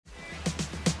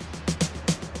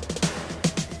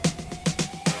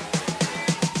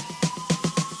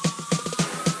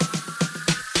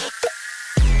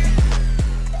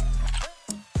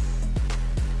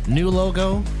New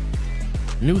logo,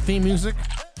 new theme music.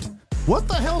 What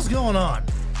the hell's going on?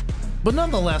 But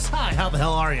nonetheless, hi, how the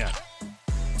hell are you?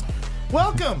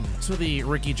 Welcome to the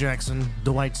Ricky Jackson,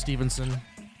 Dwight Stevenson.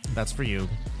 That's for you.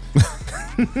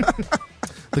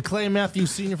 The Clay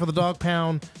Matthews Sr. for the Dog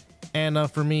Pound.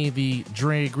 And for me, the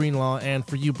Dre Greenlaw. And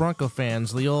for you Bronco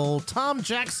fans, the old Tom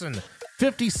Jackson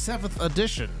 57th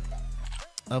edition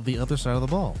of The Other Side of the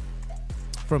Ball.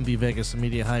 From the Vegas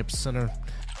Media Hype Center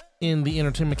in the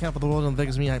entertainment capital of the world, on the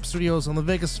Vegas Media Hype Studios, on the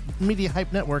Vegas Media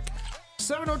Hype Network.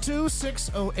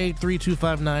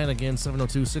 702-608-3259. Again,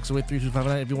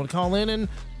 702-608-3259 if you want to call in and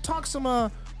talk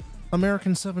some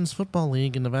American Sevens Football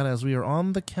League in Nevada, as we are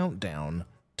on the countdown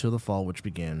to the fall, which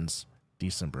begins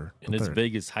December 3rd. And it's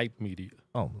Vegas Hype Media.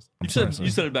 Oh, you said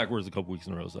it backwards a couple weeks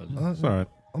in a row. So it's all right.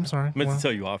 I'm sorry. I meant to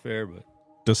tell you off air, but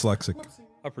dyslexic.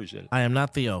 I appreciate it. I am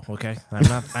not Theo. Okay,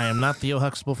 I am not Theo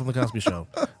Huxtable from the Cosby Show.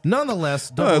 Nonetheless,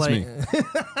 Double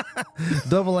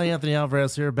A Anthony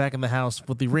Alvarez here, back in the house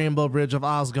with the Rainbow Bridge of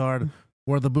Asgard,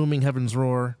 where the booming heavens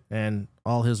roar, and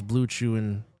all his blue chew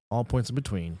and all points in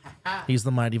between. He's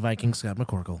the mighty Viking Scott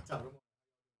McCorkle.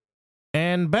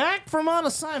 And back from on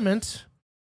assignment,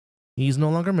 he's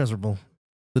no longer miserable.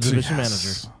 The division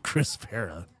manager, Chris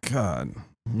Farah. God,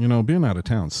 you know, being out of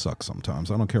town sucks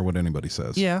sometimes. I don't care what anybody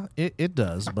says. Yeah, it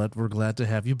does, but we're glad to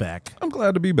have you back. I'm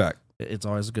glad to be back. It's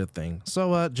always a good thing.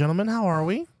 So, gentlemen, how are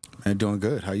we? I'm doing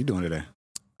good. How you doing today?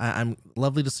 I'm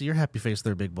lovely to see your happy face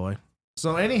there, big boy.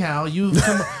 So, anyhow,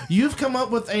 you've come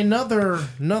up with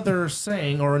another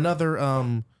saying or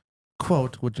another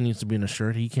quote, which needs to be in a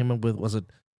shirt. He came up with, was it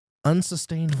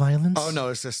unsustained violence? Oh no,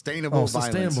 it's sustainable violence.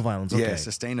 Sustainable violence. Okay. Yeah,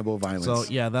 sustainable violence. So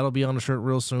yeah, that'll be on the shirt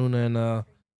real soon, and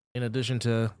in addition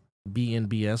to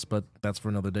BNBS, but that's for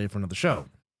another day for another show.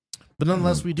 But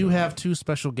nonetheless, we do have two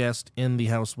special guests in the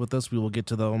house with us. We will get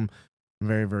to them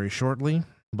very, very shortly.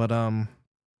 But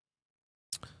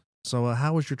so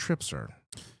how was your trip, sir?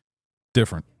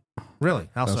 Different. Really?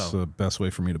 How so? That's the best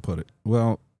way for me to put it.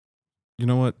 Well, you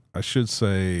know what? I should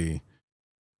say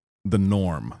the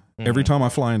norm. Mm-hmm. Every time I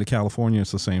fly into California,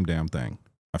 it's the same damn thing.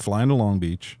 I fly into Long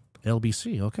Beach.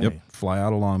 LBC, okay. Yep. Fly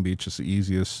out of Long Beach. It's the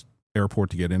easiest airport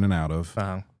to get in and out of.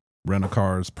 Rent a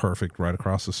car is perfect right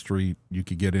across the street. You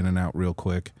could get in and out real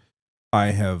quick. I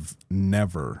have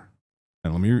never,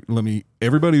 and let me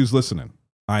everybody who's listening,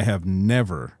 I have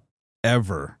never,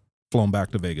 ever flown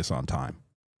back to Vegas on time.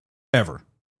 Ever.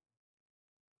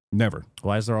 Never.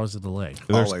 Why is there always a delay?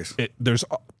 There's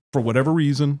for whatever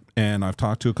reason, and I've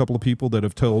talked to a couple of people that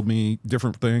have told me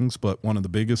different things, but one of the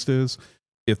biggest is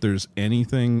if there's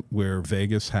anything where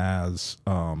Vegas has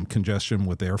congestion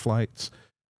with air flights,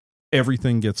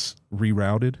 everything gets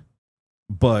rerouted,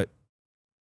 but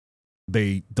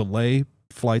they delay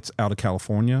flights out of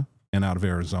California and out of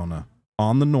Arizona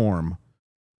on the norm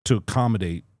to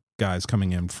accommodate guys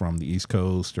coming in from the East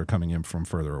Coast or coming in from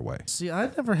further away. See,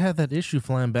 I never had that issue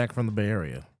flying back from the Bay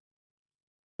Area.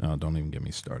 No, don't even get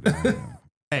me started.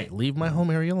 Hey, leave my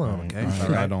home area alone, okay?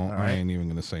 I ain't even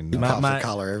gonna say no. My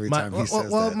collar every time he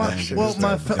says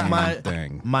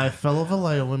that. My fellow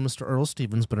Vallejoan, Mr. Earl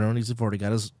Stevens, but I know he's already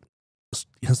got his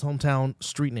hometown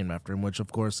street named after him, which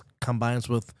of course combines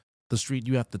with the street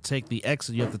you have to take, the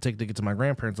exit you have to take to get to my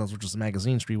grandparents' house, which is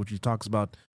Magazine Street, which he talks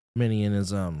about many in his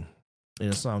song.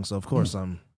 So of course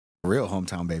real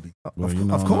hometown baby. Well, you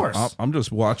know, of course. I'm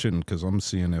just watching because I'm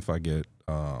seeing if I get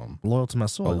loyal to my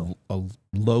soil. A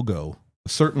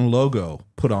certain logo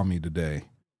put on me today.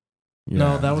 Yeah.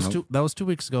 No, that was 2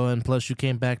 weeks ago, and plus you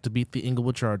came back to beat the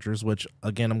Inglewood Chargers, which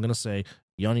again I'm gonna say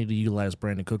y'all need to utilize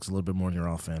Brandon Cooks a little bit more in your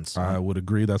offense. I would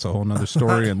agree. That's a whole nother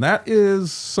story, and that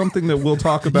is something that we'll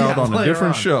talk about on a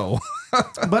different show.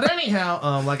 But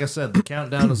anyhow, like I said, the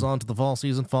countdown is on to the fall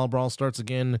season. Fall Brawl starts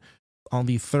again on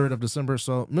the 3rd of December.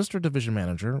 So, Mr. Division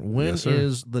Manager, when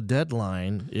is the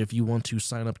deadline if you want to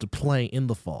sign up to play in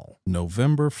the fall?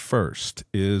 November 1st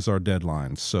is our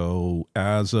deadline. So,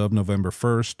 as of November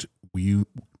 1st, we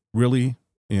really,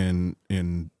 in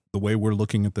the way we're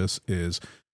looking at this, is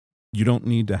you don't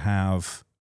need to have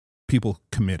people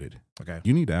committed. Okay.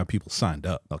 You need to have people signed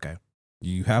up. Okay.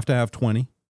 You have to have 20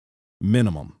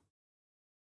 minimum.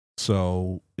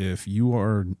 So, if you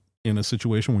are in a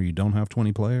situation where you don't have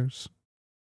 20 players,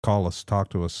 call us, talk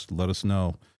to us, let us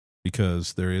know,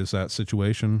 because there is that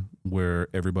situation where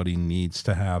everybody needs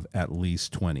to have at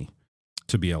least 20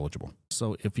 to be eligible.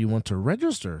 So if you want to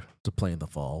register to play in the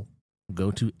fall, go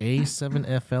to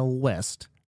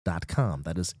a7flwest.com.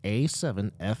 That is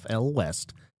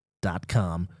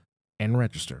a7flwest.com and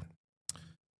register.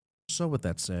 So with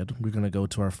that said, we're going to go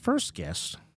to our first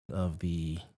guest of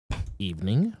the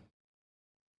evening.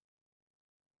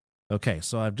 Okay,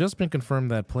 so I've just been confirmed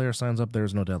that player signs up. There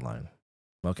is no deadline.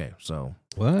 Okay, so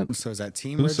What? So is that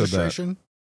team Who said that? registration?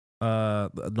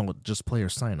 no, just player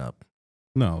sign up.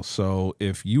 No. So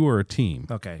if you are a team,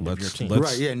 Okay, if you're a let's team. let's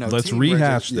Right, yeah, no, let's team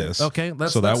rehash regis- yeah. this. Okay,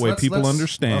 So that way people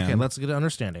understand. Okay, let's get an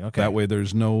understanding. Okay, That way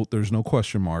there's no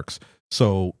question marks.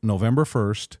 So November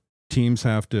 1st, teams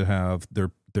have to have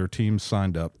their teams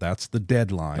signed up. That's the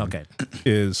deadline. Okay,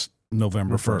 Is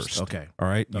November 1st. Okay, All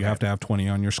right. You Okay. have to have 20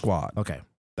 on your squad. okay.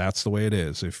 That's the way it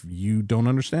is. If you don't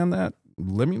understand that,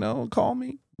 let me know. Call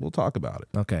me. We'll talk about it.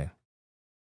 Okay.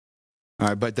 All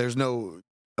right, but there's no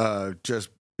just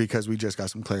because we just got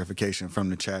some clarification from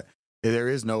the chat. There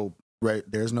is no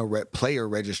player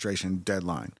registration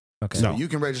deadline. Okay. So No. you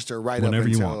can register right Whenever up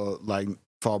you until like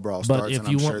Fall Brawl But starts, if and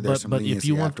you I'm sure want, there's some but if leniency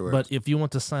you want, afterwards. but if you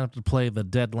want to sign up to play, the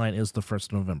deadline is the 1st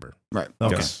of November. Right.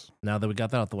 Okay. Yes. Now that we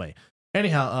got that out the way.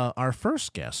 Anyhow, our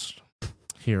first guest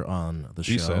here on the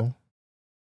He show said.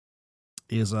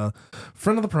 is a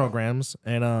friend of the programs,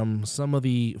 and some of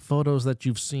the photos that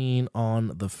you've seen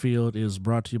on the field is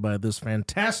brought to you by this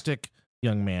fantastic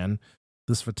young man,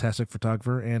 this fantastic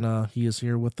photographer, and he is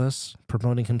here with us,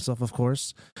 promoting himself, of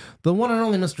course, the one and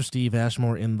only Mr. Steve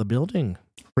Ashmore in the building.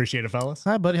 Appreciate it, fellas.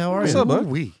 Hi, buddy. How are What's you? up, bud?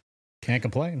 We Can't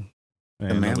complain. the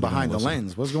Man, man nobody behind the gonna listen.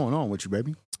 lens. What's going on with you,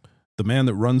 baby? The man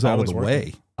that runs out of Always the working.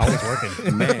 way. Always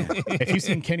working. Man. If you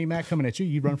seen Kenny Mack coming at you,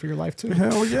 you'd run for your life too.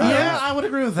 Hell yeah. Yeah, I would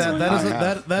agree with that.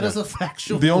 That is a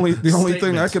factual. The only thing I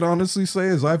statement. could honestly say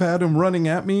is I've had him running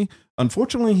at me.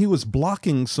 Unfortunately, he was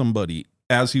blocking somebody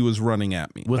as he was running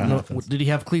at me. With no, did he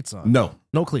have cleats on? No,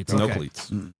 No cleats. no Okay. cleats.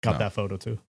 Got No. that photo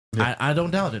too. I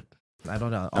don't doubt it. I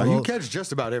don't doubt it. You Although, catch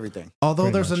just about everything. although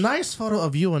Pretty there's a much. nice photo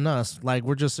of you and us, like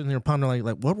we're just sitting here pondering,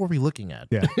 like what were we looking at?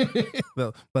 Yeah.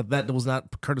 but that was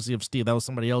not courtesy of Steve. That was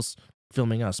somebody else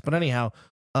filming us. But anyhow,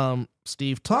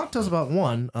 Steve, talk to us about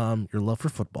your love for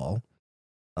football.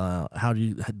 How do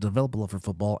you develop a love for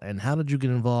football, and how did you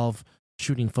get involved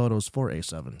shooting photos for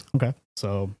A7? Okay.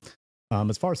 So,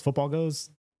 as far as football goes,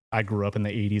 I grew up in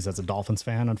the 80s as a Dolphins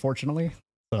fan, unfortunately.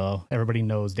 So, everybody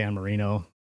knows Dan Marino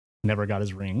never got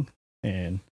his ring.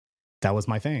 And that was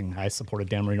my thing. I supported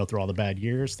Dan Marino through all the bad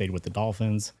years, stayed with the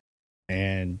Dolphins.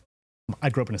 And I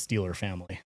grew up in a Steeler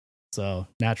family. So,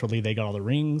 naturally, they got all the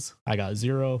rings. I got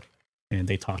 0. And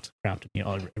they talked crap to me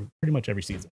pretty much every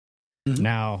season. Mhm.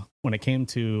 Now, when it came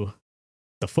to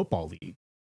the football league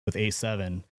with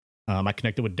A7, I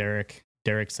connected with Derek.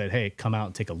 Derek said, "Hey, come out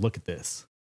and take a look at this."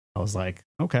 I was like,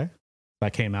 "Okay." I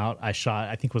came out. I shot.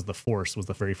 I think it was the Force was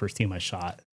the very first team I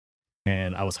shot,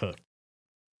 and I was hooked.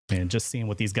 And just seeing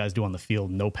what these guys do on the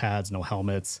field, no pads, no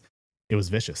helmets, it was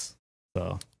vicious.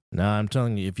 So Now I'm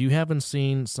telling you, if you haven't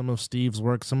seen some of Steve's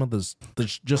work, some of just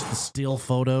the still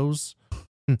photos,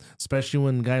 especially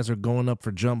when guys are going up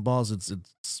for jump balls, it's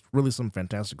really some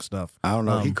fantastic stuff. I don't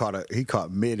know. He Um,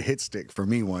 caught mid hit stick for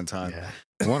me one time. yeah,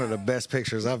 One of the best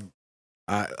pictures of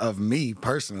me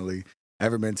personally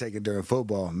ever been taken during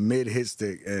football. Mid hit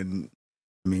stick, and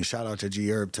I mean, shout out to G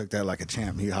Herb, took that like a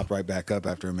champ. He hopped right back up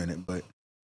after a minute, but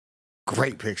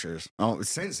great pictures.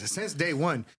 Since day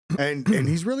one, and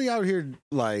he's really out here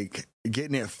like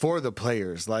getting it for the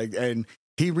players, like, and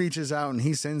he reaches out and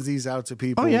he sends these out to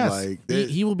people. Oh yes, like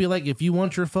he will be like, if you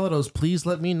want your photos, please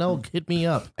let me know. Hit me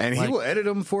up, and Like, he will edit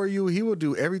them for you. He will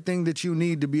do everything that you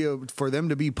need to be for them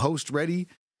to be post ready.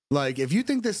 Like, if you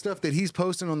think this stuff that he's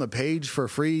posting on the page for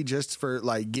free, just for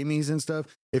like gimmies and stuff,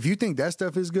 if you think that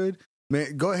stuff is good,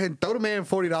 man, go ahead and throw the man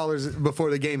 $40 before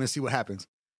the game and see what happens.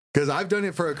 Because I've done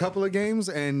it for a couple of games,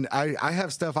 and I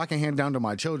have stuff I can hand down to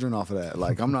my children off of that.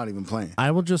 Like, I'm not even playing.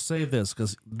 I will just say this,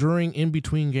 because during in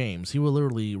between games, he will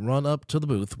literally run up to the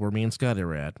booth where me and Scotty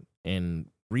are at and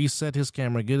reset his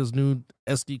camera, get his new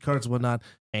SD cards and whatnot,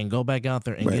 and go back out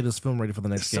there and Right. get his film ready for the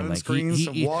next game. Like, Sunscreen,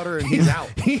 some water, and he's out.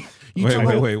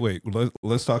 Wait.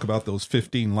 Let's talk about those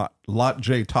 15 lot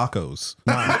J tacos.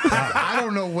 I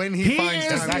don't know when he finds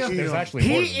is time the- to eat there's them. actually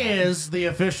more than He that. is the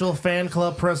official fan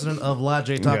club president of La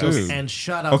J Tacos, Dude. and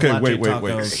shout out Okay, La J wait.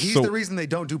 Tacos. He's So- the reason they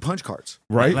don't do punch cards.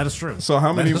 Right? That is true. So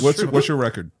how many? That is true. What's your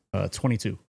record?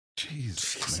 22.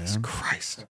 Jesus, Jesus man.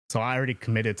 Christ. So I already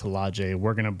committed to Lajay.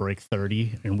 We're gonna break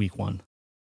 30 in week 1.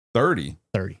 30.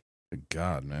 30. Good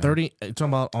God, man. 30, you're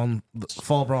talking about on the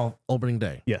Fall Brawl opening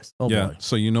day. Yes. Oh, Yeah. boy.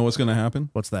 So you know what's going to happen?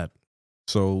 What's that?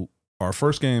 So our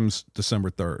first game's December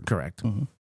 3rd. Correct.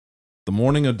 The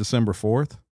morning of December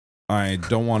 4th, I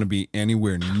don't want to be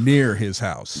anywhere near his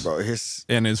house. Bro,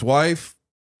 And his wife,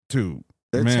 dude,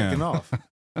 they're man. taking off.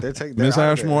 They're taking Miss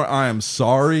Ashmore, I am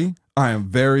sorry. I am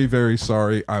very, very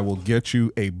sorry. I will get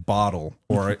you a bottle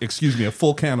or, excuse me, a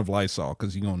full can of Lysol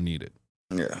because you're going to need it.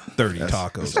 Yeah. 30 That's-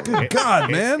 tacos. Good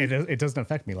God, man. It doesn't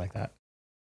affect me like that.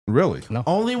 Really? No.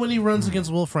 Only when he runs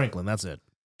against Will Franklin. That's it.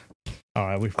 All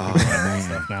right, we've man.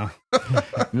 stuff now.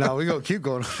 No, we gonna keep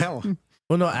going on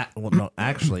that one. No,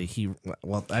 actually, he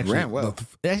ran well.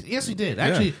 Yes, he did.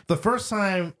 Actually, the first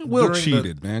time Will during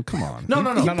cheated, man. Come on. No.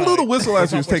 He blew the whistle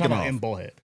as he was We're taking talking off. in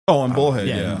Bullhead. Oh, in Bullhead.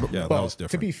 yeah. Yeah, that Well, was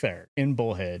different. to be fair, in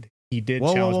Bullhead, he did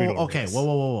Whoa, challenge me to a okay, race.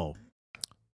 whoa.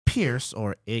 Pierce,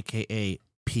 or AKA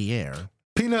Pierre,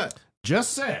 Peanut.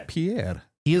 just said Pierre.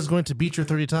 he is going to beat your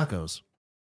 30 tacos.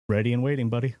 Ready and waiting,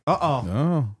 buddy.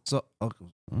 Oh. So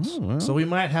Well. so we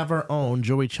might have our own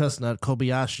Joey Chestnut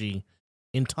Kobayashi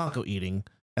in taco eating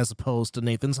as opposed to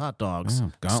Nathan's hot dogs.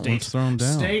 Gauntlets thrown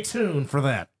down. Stay tuned for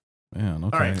that. Man,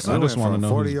 okay. right, so I just want to know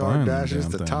 40 who's yard buying them dashes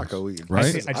damn to things. taco eating. Right?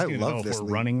 I just need to know love if this we're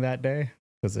league. running that day.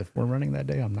 Because if we're running that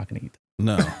day, I'm not going to eat them.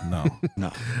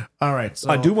 No. All right. So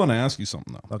I do want to ask you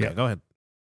something though. Okay, Yeah. go ahead.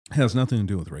 It has nothing to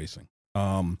do with racing.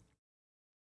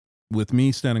 With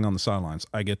me standing on the sidelines,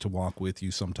 I get to walk with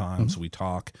you sometimes. We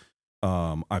talk.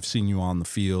 I've seen you on the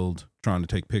field trying to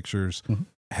take pictures.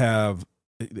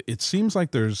 It seems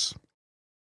like there's,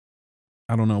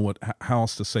 I don't know how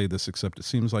else to say this, except it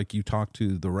seems like you talk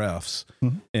to the refs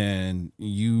and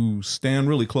you stand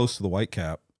really close to the white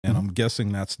cap, and I'm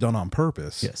guessing that's done on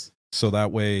purpose. Yes. So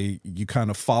that way you kind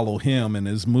of follow him and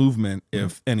his movement,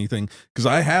 if anything. Because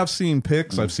I have seen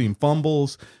picks, I've seen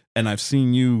fumbles, and I've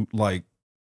seen you, like,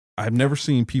 I've never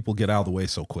seen people get out of the way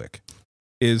so quick.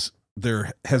 Has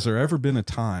there ever been a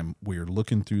time where you're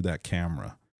looking through that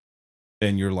camera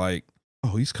and you're like,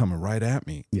 oh, he's coming right at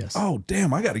me? Yes. Oh,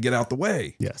 damn, I got to get out the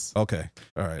way. Yes. Okay.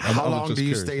 All right. How I was long just do you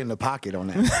curious. stay in the pocket on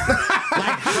that?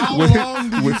 Like, how With- long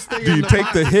do you stay Do in you the take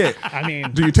pocket? the hit? I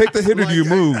mean, Do you take the hit or do you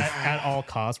Like, move? at all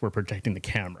costs, we're protecting the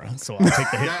camera. So I'll take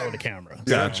the hit for the camera. So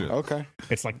Gotcha. Okay.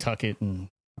 it's like tuck it and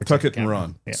Tuck protect it the and camera.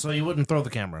 run. Yeah. So you wouldn't throw the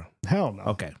camera. Hell no.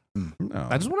 Okay. No.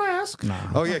 I just want to ask. No.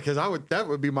 Oh yeah, because that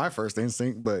would be my first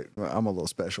instinct, but I'm a little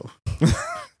special.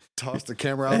 Toss the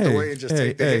camera out the way and just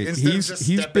take the hit instead of just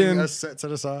stepping a set to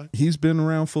the side. He's been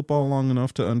around football long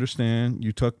enough to understand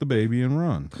you tuck the baby and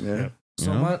run. Yeah.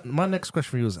 So You know? my next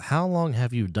question for you is, how long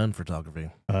have you done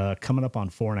photography? Coming up on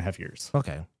 4.5 years.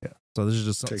 Okay. Yeah. So this is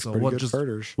just Takes so pretty what good just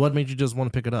photos. what made you just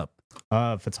want to pick it up?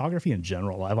 Photography in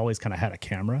general, I've always kind of had a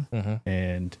camera.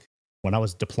 And when I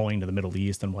was deploying to the Middle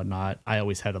East and whatnot, I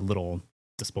always had a little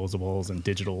disposables and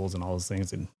digitals and all those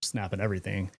things and snapping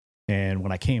everything. And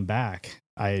when I came back,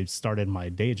 I started my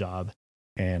day job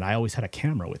and I always had a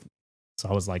camera with me. So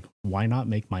I was like, why not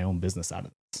make my own business out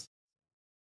of this?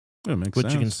 It makes Which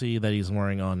sense. you can see that he's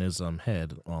wearing on his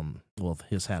head, well,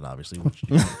 his hat obviously,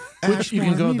 which you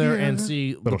can go there and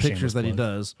see the Little pictures that he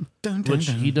shameless does. Which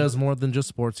he does more than just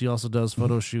sports. He also does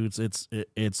photo shoots.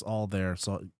 It's all there.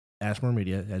 So Ashmore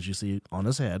Media, as you see on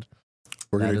his head.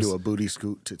 We're That gonna is- do a booty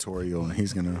scoot tutorial, and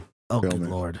he's gonna. Oh, Film good it.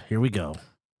 Lord. Here we go.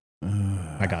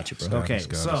 I got you, bro. Okay,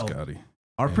 so-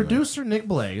 Our Anyway. producer, Nick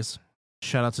Blaze,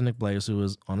 shout out to Nick Blaze, who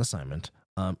was on assignment.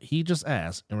 He just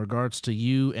asked, in regards to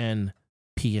you and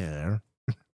Pierre,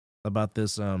 about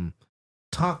this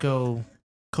taco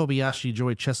Kobayashi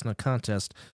Joy Chestnut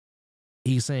contest.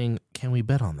 He's saying, can we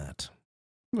bet on that?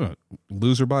 What,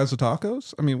 loser buys the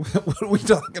tacos? I mean, what are we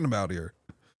talking about here?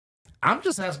 I'm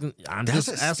just asking. I'm That's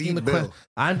just a asking steep the bill. question.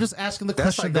 I'm just asking the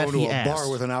That's question like that going he to a asked.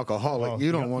 bar with an alcoholic. Well,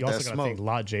 you don't want also that gotta smoke. think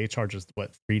Lot J charges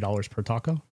what, $3 per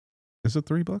taco? Is it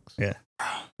 $3? Yeah.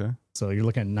 Okay. So you're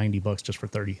looking at $90 just for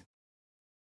 30.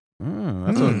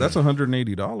 That's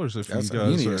 $180 if That's you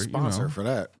guys you need are, a sponsor you for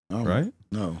that, know, right?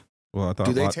 No. Well, I thought.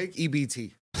 Do they take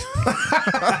EBT?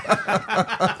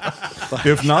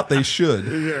 If not, they should.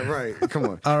 Yeah, right. Come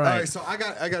on. All right. So I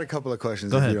got a couple of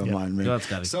questions Go if ahead. you don't Yeah. mind, man. Go ahead,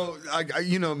 Scotty. So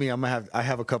you know me, I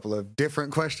have a couple of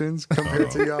different questions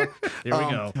compared to y'all. Here we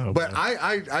go. Oh, But boy.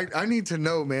 I need to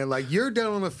know, man. Like, you're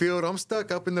down on the field, I'm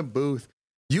stuck up in the booth.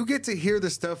 You get to hear the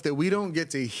stuff that we don't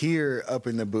get to hear up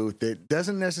in the booth that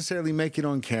doesn't necessarily make it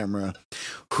on camera.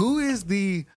 Who is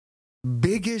the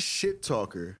biggest shit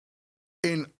talker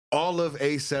in all of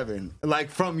A7? Like,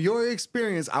 from your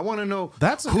experience, I want to know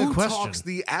That's a who good question. talks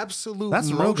the absolute That's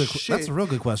a most real good. shit That's a real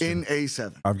good question. in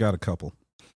A7. I've got a couple.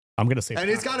 I'm going to say And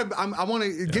it's got to. I want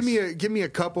to give me a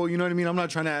couple. You know what I mean? I'm not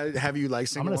trying to have you like.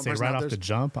 I'm going to say right off the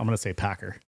jump, I'm going to say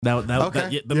Packer.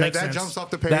 Okay. that makes that sense. jumps off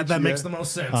the page. That makes yeah. the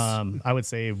most sense. I would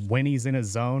say when he's in his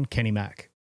zone, Kenny Mack.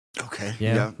 Okay.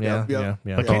 yeah.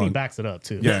 But Kenny backs it up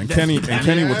too. Yeah, and Kenny will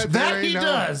That he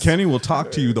does. Kenny will talk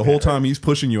to you the whole time he's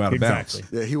pushing you out of Exactly.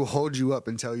 bounds. Yeah, he will hold you up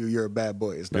and tell you you're a bad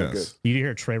boy. It's not Yes. You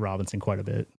hear Trey Robinson quite a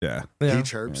bit. Yeah. good. Yeah. He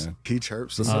chirps. Yeah. He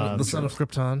chirps. The son of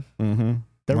Krypton. Mm-hmm.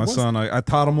 There My was- son, I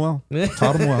taught him well.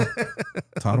 Taught him well.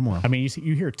 Taught him well. I mean,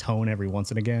 you hear Tone every once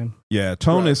and again. Yeah,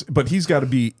 Tone Right. is, but he's got to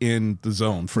be in the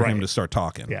zone for him Right. to start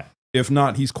talking. Yeah. If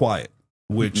not, he's quiet.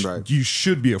 which you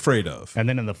should be afraid of. And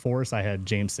then in the force, I had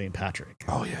James St. Patrick.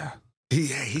 Oh yeah,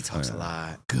 he talks a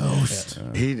lot. Ghost.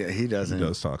 Yeah. He doesn't. He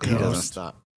does talk. He doesn't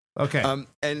stop. Okay.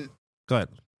 And Go ahead.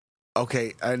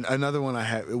 okay, and another one I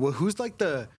have. Well, who's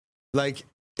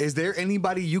is there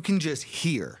anybody you can just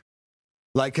hear?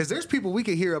 Like, because there's people we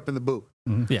can hear up in the booth.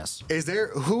 Mm-hmm. Yes.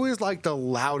 Who is like the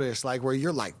loudest, like where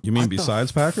you're like, You mean what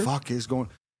besides the Packer? fuck is going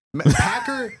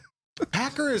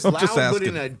Packer is I'm loud, just but asking.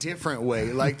 in a different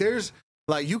way. Like there's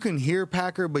like you can hear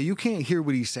Packer, but you can't hear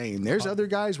what he's saying. There's other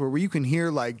guys where you can hear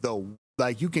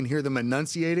you can hear them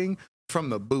enunciating from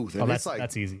the booth. And it's like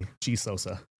that's easy. G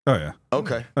Sosa. Oh yeah.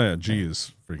 okay. Oh yeah. G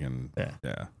is freaking. Yeah.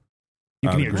 Yeah. You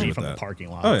I can would hear agree G with from the that. parking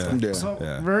lot. Oh yeah. Yeah. So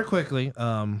Yeah. very quickly,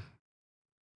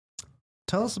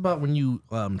 tell us about when you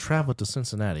traveled to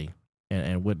Cincinnati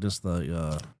and witnessed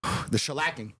the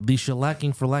shellacking.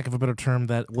 shellacking, for lack of a better term,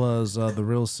 that was the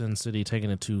real Sin City taking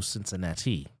it to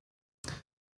Cincinnati.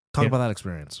 Talk about that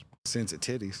experience. Sense of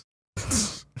titties.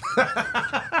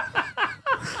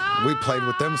 We played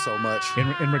with them so much.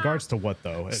 In regards to what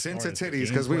though? As Sense far of as the titties,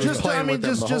 games 'cause we were- just playing with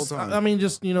them the whole time. I mean,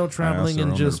 just traveling I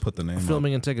and asked her just to put the name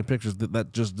filming and taking pictures.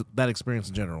 That experience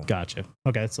in general. Gotcha.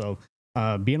 Okay, so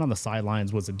being on the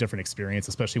sidelines was a different experience,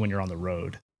 especially when you're on the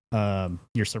road.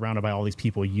 You're surrounded by all these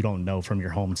people you don't know from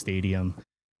your home stadium,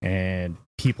 and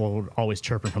people always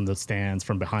chirping from the stands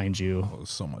from behind you. Oh, it was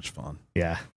so much fun.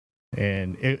 Yeah,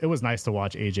 and it was nice to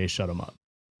watch AJ shut him up.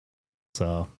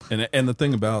 So And the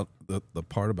thing about the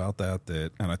part about that,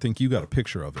 and I think you got a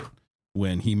picture of it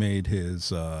when he made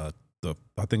his I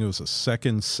think it was a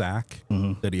second sack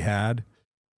that he had,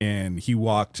 and he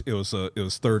walked. It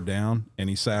was third down, and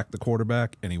he sacked the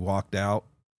quarterback, and he walked out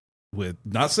with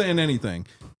not saying anything.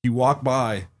 He walked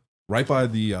right by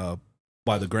the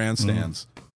grandstands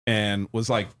and was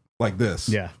like this.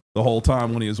 yeah, The whole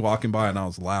time when he was walking by, and I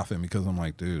was laughing because I'm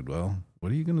like, dude, well,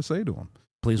 what are you gonna say to him?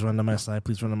 Please run to my side.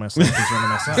 Please run to my side. Please run to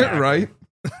my side. Right?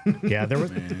 yeah. There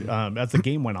was as the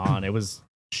game went on, it was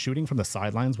shooting from the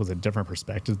sidelines was a different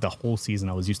perspective. The whole season,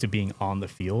 I was used to being on the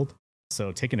field,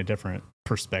 so taking a different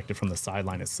perspective from the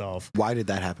sideline itself. Why did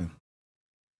that happen?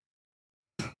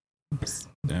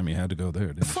 Damn, you had to go there,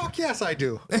 didn't you? Fuck yes, I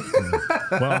do.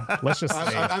 Well, let's just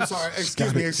say, I'm sorry.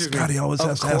 Excuse me. Scotty always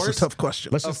has to ask a tough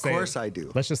question. let's Of just say, course I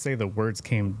do. let's just say the words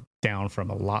came down from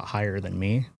a lot higher than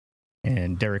me,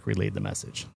 and Derek relayed the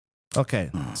message.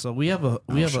 Okay, so we have a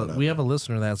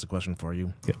listener that has a question for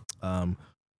you. Yeah.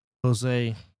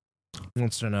 Jose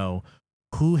wants to know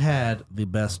who had the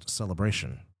best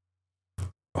celebration.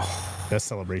 Best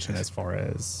celebration as far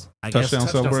as Touchdown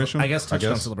celebration? I guess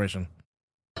touchdown I guess. celebration.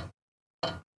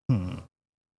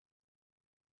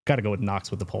 got to go with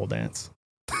Knox with the pole dance.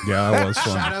 Yeah, that was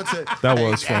funny. Shout out to That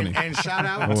was funny. and shout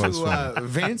out That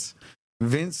was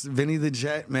to Vinny the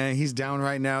Jet, man. He's down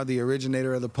right now, the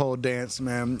originator of the pole dance,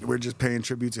 man. We're just paying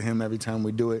tribute to him every time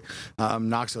we do it.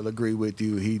 Knox will agree with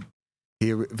you.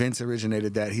 Vince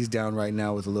originated that. He's down right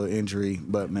now with a little injury,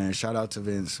 but man, shout out to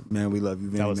Vince, man. We love you,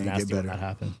 Vinny. That was man. nasty Get when better. that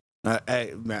happened.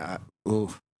 Hey, man,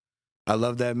 I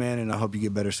love that, man, and I hope you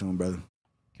get better soon, brother.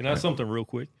 Can I ask something real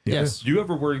quick? Yes. Do you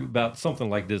ever worry about something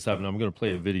like this happening? I'm going to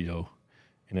play a video,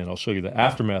 and then I'll show you the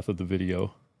aftermath of the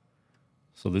video.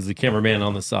 So there's a cameraman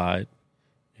on the side,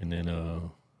 and then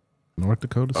North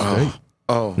Dakota State.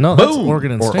 Oh, No, that's Boom!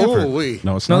 Oregon and Or- Stanford.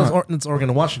 No, it's No, not. it's Oregon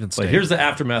and Washington State. but here's the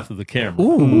aftermath of the camera.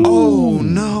 Ooh. Oh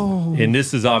no! And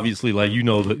this is obviously like you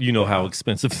know how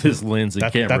expensive this lens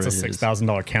and camera That's a is.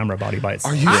 $6,000 camera body by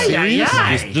itself. Are you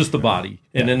serious? Just the body,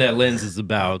 and then that lens is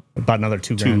about About another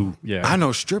 $2,000. two. Yeah, I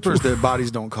know strippers, their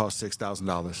bodies don't cost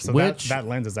 $6,000. So Which- that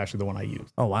lens is actually the one I use.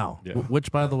 Oh, wow. Yeah.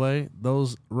 Which, by the way,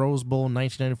 those Rose Bowl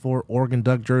 1994 Oregon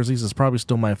Duck jerseys is probably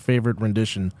still my favorite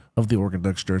rendition of the Oregon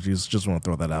Ducks jerseys. Just want to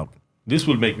throw that out. this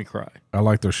would make me cry. I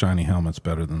like their shiny helmets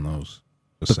better than those.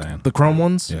 Just saying. The chrome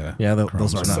ones? Yeah. Yeah, those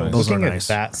Chromes are are not, nice. those are Looking nice.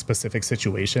 at that specific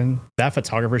situation, that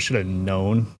photographer should have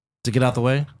known To get out the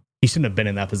way? he shouldn't have been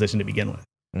in that position to begin with.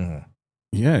 Mm-hmm.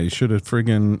 Yeah, you should have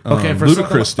friggin' Okay, for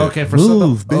ludicrous something, it. okay, for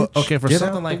Move, something, bitch. okay, for Get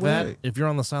something out like the that, way. if you're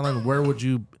on the sideline, where would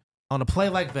you, on a play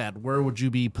like that, where would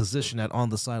you be positioned at on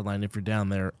the sideline if you're down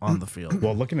there on the field?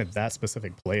 Well, looking at that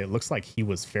specific play, it looks like he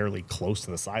was fairly close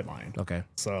to the sideline. Okay,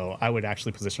 So I would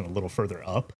actually position a little further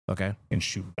up okay. and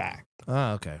shoot back.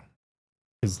 Ah, okay.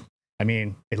 Because, I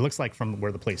mean, it looks like from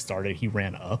where the play started, he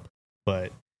ran up.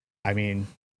 But, I mean,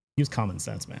 use common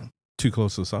sense, man. Too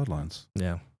close to the sidelines.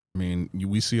 Yeah. I mean,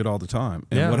 we see it all the time.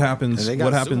 And Yeah. what happens? And they got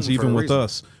What happens zoomed for even a with reason.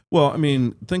 us? Well, I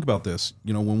mean, think about this.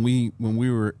 You know, when we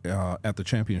were at the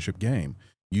championship game,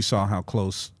 you saw how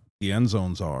close the end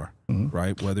zones are, Mhm.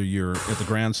 right? Whether you're at the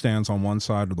grandstands on one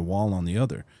side or the wall on the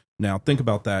other. Now think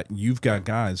about that. You've got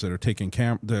guys that are taking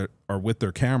that are with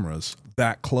their cameras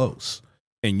that close,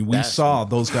 and we saw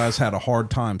those guys had a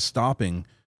hard time stopping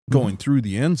going through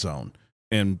the end zone,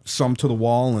 and some to the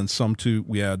wall, and some to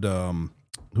we had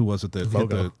who was it that hit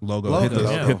the logo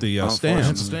hit the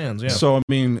stands. Yeah. So I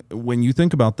mean, when you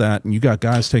think about that, and you got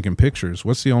guys taking pictures,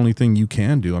 what's the only thing you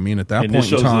can do? I mean, at that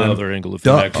point in time, the other angle if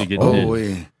you actually get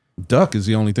hit. Duck is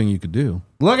the only thing you could do.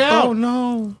 Look out! Oh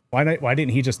no! Why didn't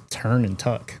he just turn and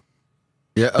tuck?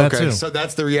 Yeah, That okay. too. So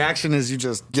that's the reaction is you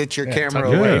just get your camera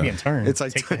tuck the away. baby and turn. It's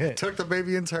like Take the hit. took the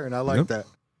baby and turn. I like that.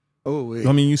 Oh,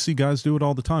 I mean, you see guys do it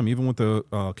all the time, even with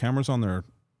the cameras on their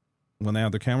when they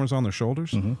have the cameras on their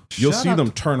shoulders. You'll see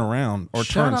them turn around or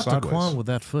turn Shout out to Quan sideways. with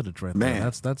that footage right Man.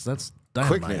 there. That's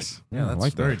dynamite. Quickness. Yeah, that's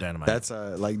like very that. dynamite. That's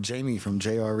like Jamie from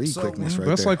JRE So, quickness right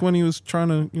That's there. like when he was trying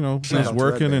to, he was Shout out to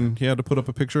working Red and he had to put up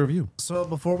a picture of you. So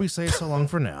before we say so long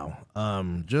for now,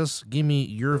 just give me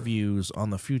your views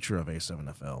on the future of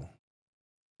A7FL.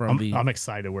 I'm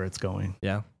excited where it's going.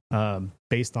 Yeah.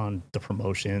 Based on the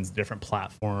promotions, different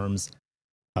platforms,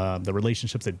 the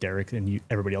relationships that Derek and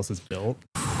everybody else has built,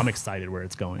 I'm excited where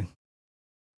it's going.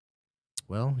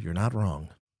 Well, you're not wrong.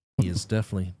 He is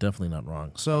definitely not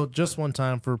wrong. So just one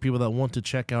time for people that want to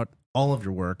check out all of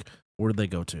your work, where do they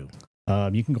go to?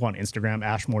 You can go on Instagram,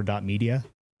 ashmore.media.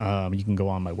 You can go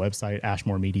on my website,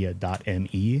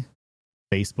 ashmoremedia.me.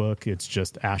 Facebook, it's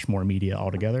just Ashmore Media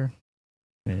altogether.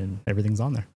 And everything's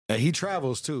on there. And he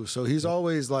travels too, so he's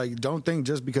always like, don't think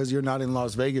just because you're not in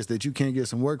Las Vegas that you can't get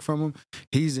some work from him.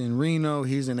 He's in Reno,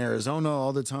 he's in Arizona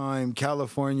all the time,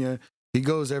 California. He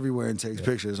goes everywhere and takes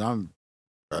pictures. I'm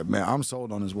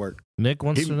sold on his work. Nick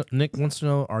wants to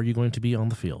know, are you going to be on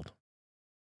the field?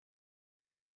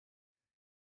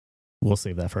 We'll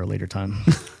save that for a later time.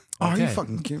 Are you Okay.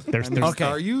 fucking kidding? There's- And there's-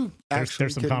 are you actually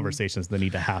There's some kidding me? conversations that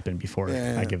need to happen before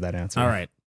I give that answer. All right.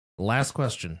 Last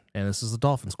question, and this is the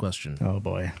Dolphins question. Oh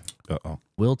boy,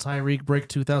 Will Tyreek break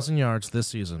 2,000 yards this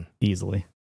season? easily.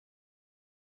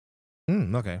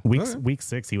 Okay. Week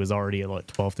 6, he was already at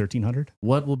what, 1,300.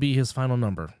 What will be his final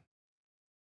number?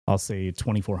 I'll say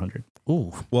 2,400.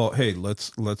 Ooh. Well, hey, let's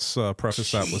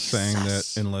preface that with saying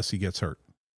that unless he gets hurt.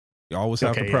 You always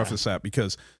have to preface that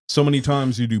because so many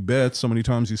times you do bets, so many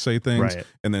times you say things, Right.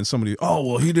 and then somebody, oh,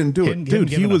 well, he didn't do Him it. Dude,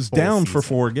 he giving a was full down for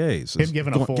season. 4 games. Him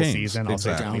giving a full season, I'll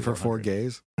say exactly. Down for 4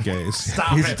 gays. Gays.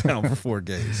 Stop He's it. down for 4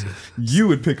 gays. You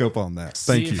would pick up on that.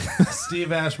 Thank you.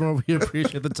 Steve Ashmore, we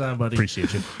appreciate the time, buddy.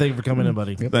 Appreciate you. Thank you for coming in,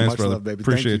 buddy. Thanks, Much brother. love, baby.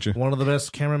 Appreciate you. One of the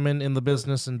best cameramen in the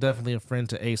business and definitely a friend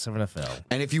to A7FL.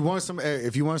 And if you want some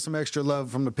extra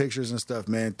love from the pictures and stuff,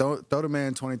 man, throw the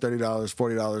man $20, $30,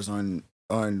 $40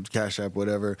 on Cash App,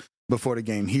 whatever, before the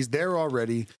game. He's there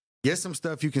already. Get some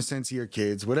stuff you can send to your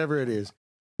kids, whatever it is,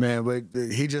 man. But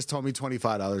he just told me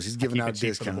 $25. He's giving keep out it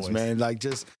cheap for the discounts, boys. man. Like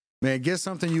get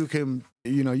something you can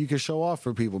show off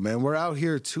for people, man. We're out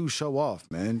here to show off,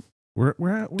 man.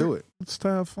 Do it. Let's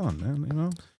have fun,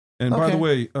 man. And by the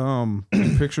way,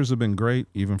 pictures have been great,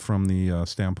 even from the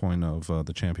standpoint of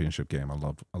the championship game.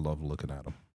 I love looking at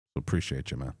them. So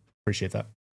appreciate you, man. Appreciate that.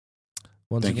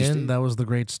 Once Thank you, again, Steve. that was the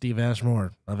great Steve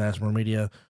Ashmore of Ashmore Media.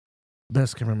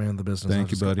 Best cameraman in the business. Thank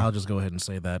you, buddy. I'll just go ahead and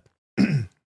say that.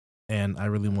 And I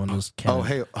really want this camera. Oh,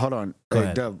 hey, hold on. Go Hey,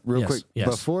 ahead. Dub, real Yes, quick. yes.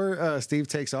 Before Steve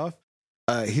takes off,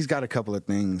 he's got a couple of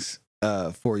things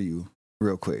for you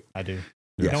real quick. I do.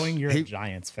 Yes. Knowing you're a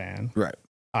Giants fan, Right.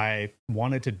 I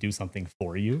wanted to do something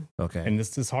for you. Okay. And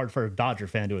this is hard for a Dodger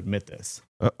fan to admit this.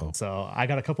 Uh-oh. So I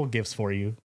got a couple gifts for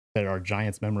you that are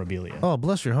Giants memorabilia. Oh,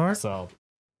 bless your heart. So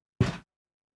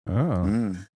Oh,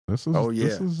 Mm. this is. Oh, yeah.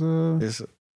 This is. This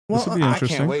This will be I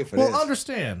interesting. can't wait for Well, this.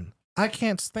 understand. I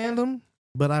can't stand them,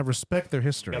 but I respect their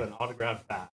history. got an autographed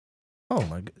bat. Oh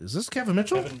my! Is this Kevin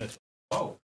Mitchell? Kevin Mitchell.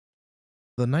 Oh.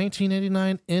 The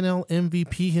 1989 NL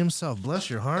MVP himself. Bless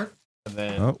your heart. And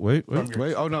then Oh, wait. from your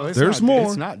Wait, oh no, it's There's not, more.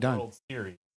 It's not done. World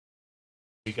Series,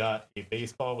 we got a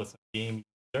baseball with some game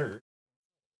dirt.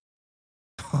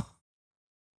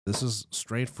 This is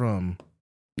straight from.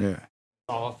 Yeah.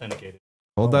 All authenticated.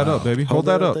 Hold Oh, that wow. up, baby. Hold Hold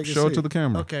that that up, up. they can Show it see. to the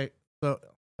camera.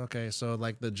 So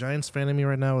like the Giants fan in me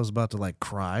right now is about to like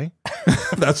cry.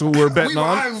 That's what we're betting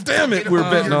I on. was Damn it, thinking we're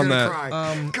about betting you were on gonna that. cry.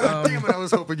 God damn it, I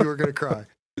was hoping you were gonna cry.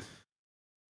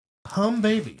 Hum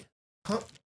baby.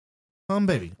 Hum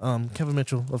baby. Kevin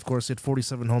Mitchell, of course, hit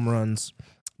 47 home runs,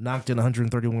 knocked in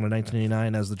 131 in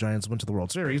 1989 as the Giants went to the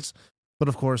World Series. But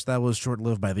of course, that was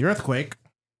short-lived by the earthquake.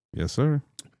 Yes, sir.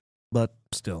 But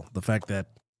still, the fact that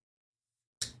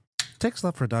it takes a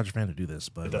lot for a Dodger fan to do this,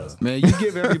 but It does. Man, you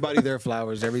give everybody their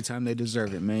flowers every time they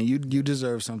deserve it, man. You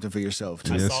deserve something for yourself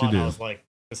too. I Yes, saw you it and do. I was like,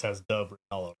 this has Dub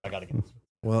Ronaldo. I got to get this.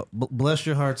 well, bless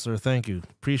your heart, sir. Thank you.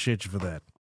 Appreciate you for that.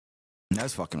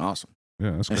 That's fucking awesome.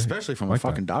 Yeah, that's great. Especially from Like a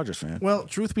fucking that. Dodgers fan. Well,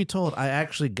 truth be told, I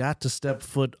actually got to step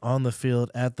foot on the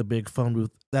field at the big phone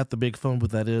booth.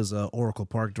 That is Oracle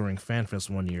Park during FanFest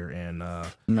one year, and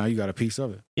Now you got a piece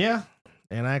of it. yeah,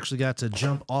 and I actually got to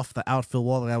jump off the outfield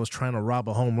wall like I was trying to rob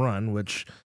a home run, which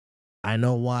I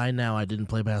know why now I didn't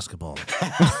play basketball.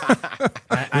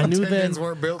 I knew then.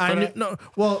 Weren't built for I knew that? no.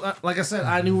 Well, like I said,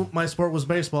 I knew my sport was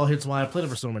baseball. Hence why I played it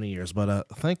for so many years. But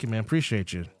thank you, man.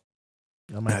 Appreciate you.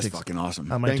 That's fucking awesome.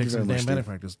 I might Thank take you some very damn much, batting Steve.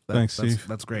 practice. Thanks, Steve.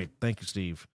 That's great. Thank you,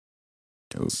 Steve.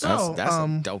 Dude, So, that's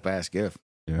a dope ass gift.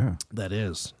 Yeah. That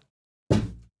is. Yeah.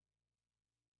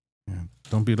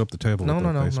 Don't beat up the table. No, with no,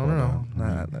 that no, baseball no, no,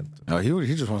 bat. no. Oh,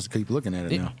 he just wants to keep looking at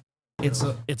it now. It's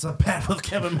a pat with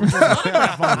Kevin Mitchell's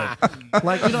autograph on it.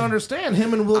 Like, you don't understand.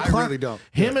 Him and Will I Clark. really don't.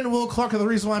 Him and Will Clark are the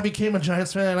reason why I became a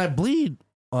Giants fan, and I bleed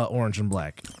orange and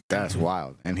black. That's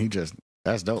wild. And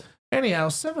that's dope. Anyhow,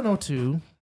 702-609-3259.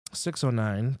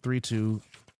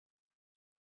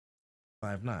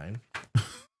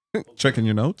 Checking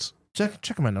your notes.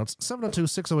 Checking my notes.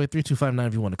 702-608-3259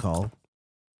 if you want to call.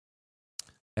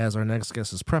 As our next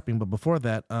guest is prepping. But before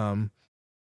that,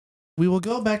 we will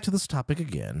go back to this topic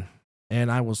again. And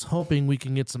I was hoping we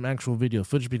can get some actual video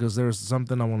footage because there's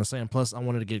something I want to say. And plus, I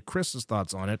wanted to get Chris's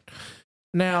thoughts on it.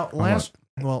 Now, last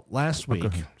week,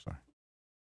 Sorry.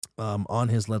 on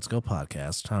his Let's Go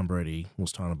podcast, Tom Brady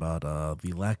was talking about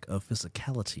the lack of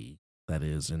physicality that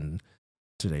is in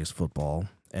today's football.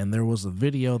 And there was a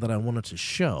video that I wanted to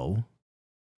show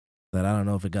that I don't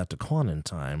know if it got to Quan in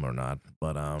time or not,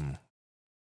 but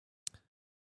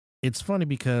it's funny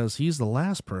because he's the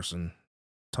last person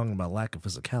talking about lack of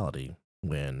physicality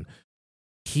when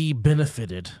he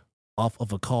benefited off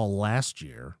of a call last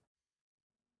year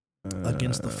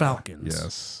against the Falcons.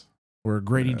 Yes. Where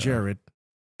Grady Jarrett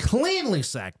cleanly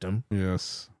sacked him.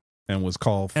 Yes. And was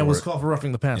called for called for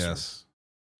roughing the passer. Yes.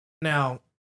 Now,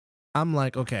 I'm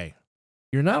like, okay,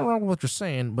 you're not wrong with what you're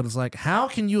saying, but it's like, how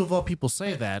can you of all people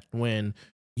say that when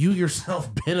you yourself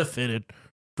benefited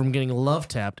from getting love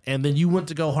tapped, and then you went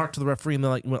to go hark to the referee, and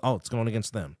they're like, oh, it's going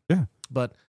against them. Yeah.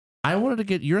 But I wanted to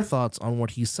get your thoughts on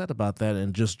what he said about that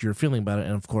and just your feeling about it.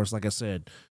 And of course, like I said,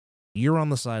 you're on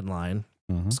the sideline.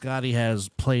 Mm-hmm. Scotty has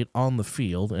played on the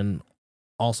field and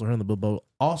also here in the Bilbo.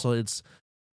 Also, it's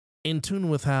in tune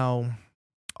with how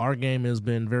our game has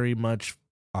been very much.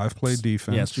 I've played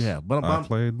defense. Yes, you have. But I've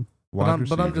played wide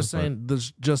receiver. But I'm just saying,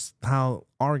 there's just how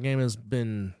our game has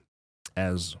been,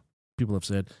 as people have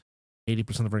said,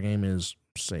 80% of our game is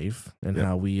safe and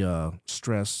how we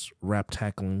stress, wrap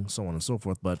tackling, so on and so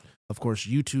forth. But, of course,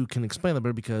 you two can explain that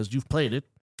better because you've played it.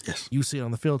 Yes. You see it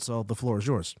on the field, so the floor is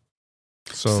yours.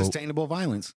 So Sustainable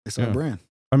violence. It's our brand.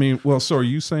 I mean, well, so are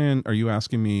you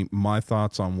asking me my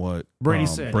thoughts on what Brady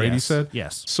said? Brady Yes. said?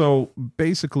 Yes. So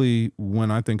basically,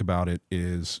 when I think about it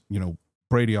is,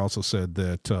 Brady also said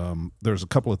that there's a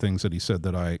couple of things that he said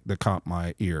that caught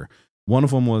my ear. One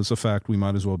of them was the fact we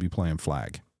might as well be playing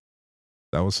flag.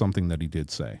 That was something that he did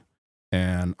say.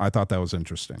 And I thought that was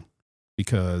interesting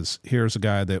because here's a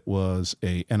guy that was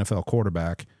a NFL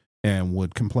quarterback and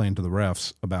would complain to the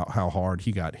refs about how hard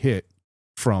he got hit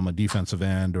from a defensive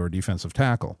end or a defensive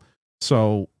tackle.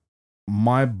 So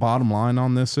my bottom line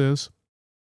on this is,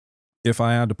 if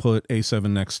I had to put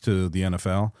A7 next to the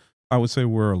NFL, I would say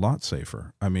we're a lot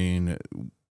safer. I mean,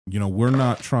 we're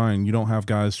not trying, you don't have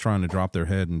guys trying to drop their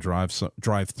head and drive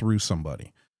through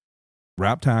somebody.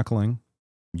 Wrap tackling,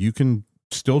 you can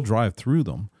still drive through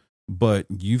them, but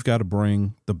you've got to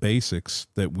bring the basics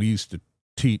that we used to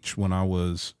teach when I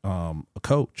was a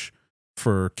coach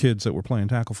for kids that were playing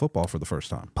tackle football for the first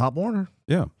time. Pop Warner.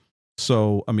 Yeah.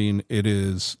 So, I mean, it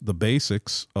is the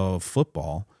basics of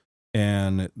football.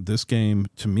 And this game,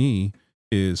 to me,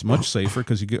 is much safer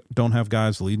because you don't have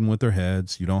guys leading with their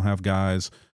heads. You don't have guys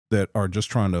that are just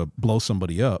trying to blow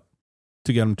somebody up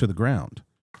to get them to the ground,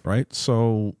 right?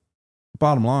 So,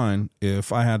 bottom line,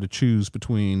 if I had to choose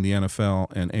between the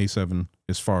NFL and A7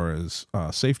 as far as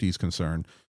safety is concerned,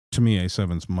 to me,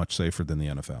 A7 is much safer than the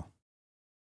NFL.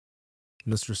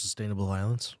 Mr. Sustainable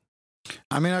Violence.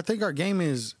 I mean, I think our game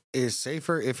is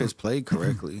safer if it's played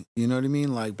correctly. You know what I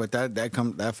mean? Like, but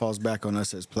that falls back on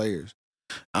us as players.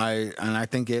 I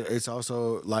think it's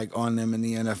also like on them in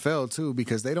the NFL too,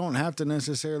 because they don't have to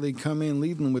necessarily come in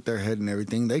leading with their head and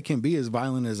everything. They can be as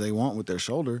violent as they want with their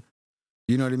shoulder.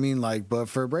 You know what I mean? Like, but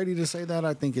for Brady to say that,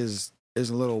 I think is a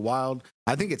little wild.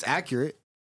 I think it's accurate.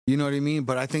 You know what I mean?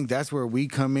 But I think that's where we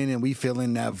come in and we fill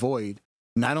in that void.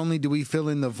 Not only do we fill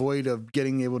in the void of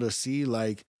getting able to see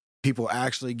like people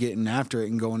actually getting after it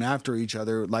and going after each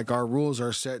other, like our rules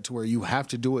are set to where you have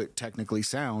to do it technically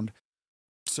sound.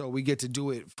 So we get to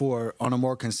do it on a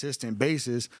more consistent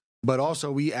basis. But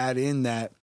also we add in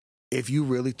that if you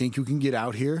really think you can get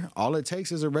out here, all it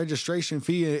takes is a registration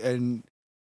fee and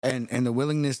the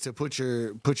willingness to put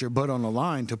your butt on the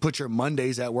line, to put your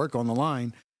Mondays at work on the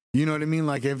line. You know what I mean?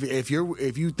 Like if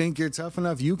you think you're tough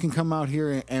enough, you can come out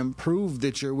here and prove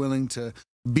that you're willing to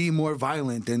be more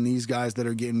violent than these guys that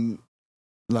are getting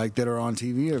that are on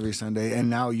TV every Sunday. And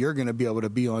now you're going to be able to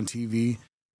be on TV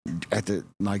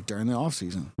during the off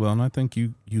season. Well, and I think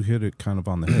you hit it kind of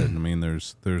on the head. I mean,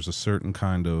 there's a certain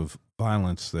kind of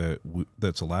violence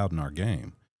that's allowed in our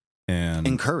game, and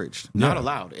encouraged, not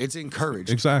allowed. It's encouraged.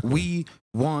 Exactly. We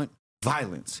want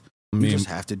violence. You just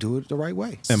have to do it the right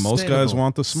way. And most guys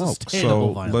want the smoke.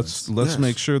 So violence. let's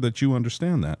make sure that you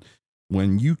understand that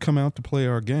when you come out to play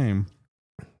our game.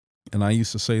 And I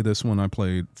used to say this when I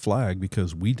played flag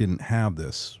because we didn't have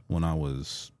this when I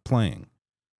was playing.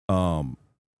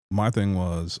 My thing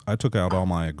was I took out all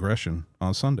my aggression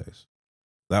on Sundays.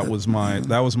 That was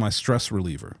my stress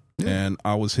reliever. Yeah. And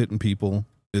I was hitting people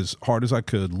as hard as I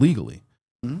could legally.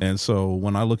 Mm-hmm. And so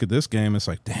when I look at this game, it's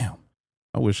like, damn,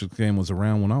 I wish this game was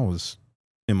around when I was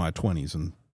in my 20s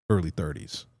and early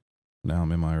 30s. Now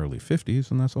I'm in my early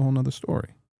 50s, and that's a whole nother story.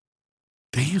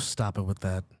 You stop it with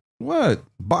that. What?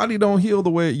 Body don't heal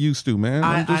the way it used to, man.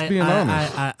 I'm just being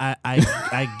honest.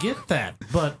 I get that,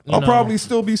 but I'll probably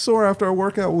still be sore after I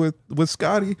work out with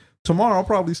Scotty. Tomorrow I'll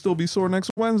probably still be sore next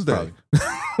Wednesday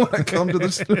when I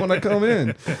come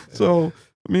in. So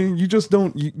I mean, you just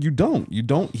don't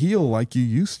heal like you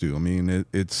used to. I mean,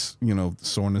 it's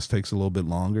soreness takes a little bit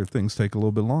longer. Things take a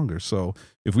little bit longer. So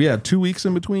if we had 2 weeks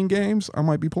in between games, I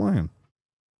might be playing.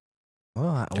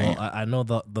 Well, I know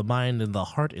the mind and the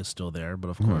heart is still there, but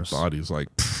of course,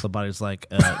 the body's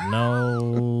like,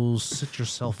 no, sit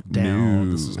yourself down.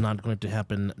 No. This is not going to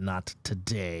happen. Not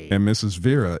today. And Mrs.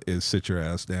 Vera is sit your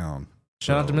ass down.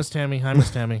 Shout out to Miss Tammy. Hi,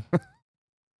 Miss Tammy.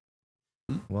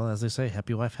 Well, as they say,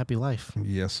 happy wife, happy life.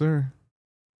 Yes, sir.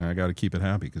 I got to keep it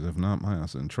happy because if not, my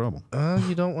ass is in trouble.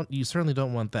 You certainly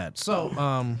don't want that.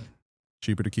 So,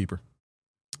 cheaper to keep her.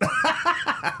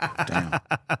 Damn.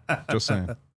 Just saying.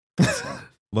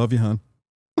 Love you, hon.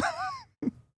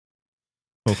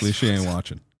 Hopefully she ain't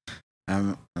watching.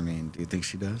 I mean, do you think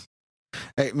she does?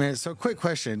 Hey, man, so quick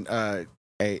question.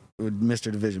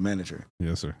 Mr. Division Manager.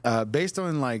 Yes, sir. Based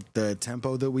on the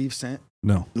tempo that we've set.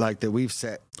 No. That we've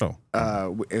set.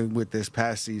 With this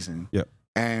past season. Yep.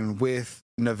 And with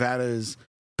Nevada's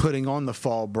putting on the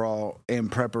Fall Brawl in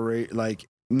preparation,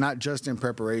 not just in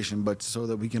preparation, but so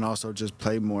that we can also just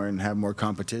play more and have more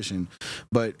competition,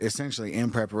 but essentially in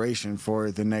preparation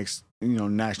for the next,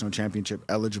 national championship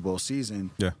eligible season.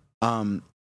 Yeah.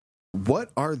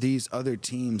 What are these other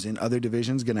teams in other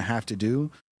divisions going to have to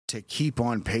do to keep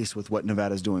on pace with what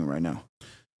Nevada's doing right now?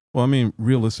 Well, I mean,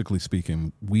 realistically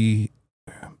speaking, we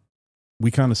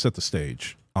kind of set the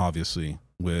stage, obviously,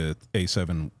 with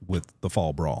A7 with the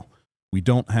Fall Brawl. We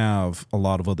don't have a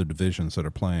lot of other divisions that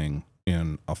are playing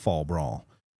in a Fall Brawl,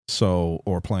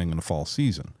 or playing in a fall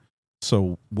season.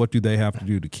 So what do they have to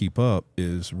do to keep up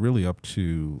is really up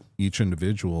to each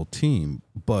individual team.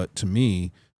 But to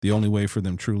me, the only way for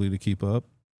them truly to keep up,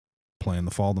 playing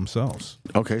the fall themselves.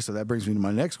 Okay, so that brings me to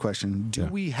my next question. Do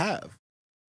we have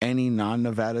any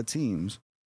non-Nevada teams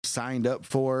signed up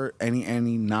for,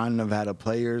 any non-Nevada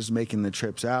players making the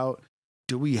trips out?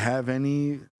 Do we have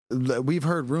any? We've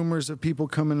heard rumors of people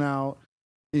coming out.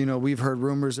 We've heard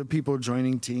rumors of people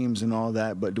joining teams and all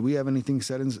that, but do we have anything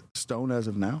set in stone as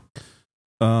of now?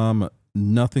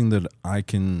 Nothing that I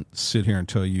can sit here and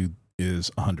tell you is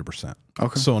 100%.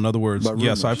 Okay. So in other words,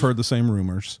 yes, I've heard the same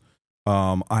rumors.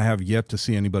 I have yet to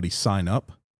see anybody sign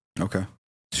up. Okay.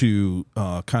 To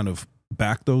kind of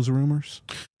back those rumors.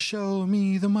 Show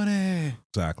me the money.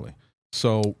 Exactly.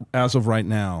 So as of right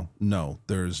now, no,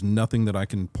 there's nothing that I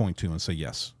can point to and say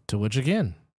yes. To which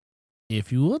again,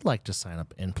 if you would like to sign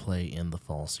up and play in the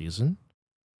fall season,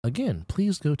 again,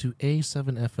 please go to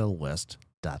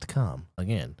a7flwest.com.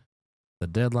 Again, the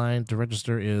deadline to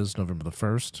register is November the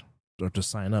 1st, or to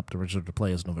sign up to register to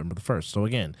play is November the 1st. So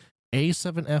again,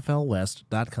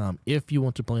 a7flwest.com if you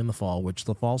want to play in the fall, which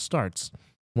the fall starts,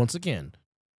 once again,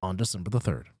 on December the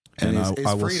 3rd. And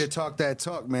it's free to talk that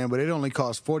talk, man, but it only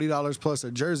costs $40 plus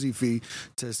a jersey fee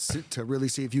to really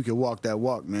see if you can walk that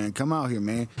walk, man. Come out here,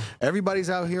 man. Everybody's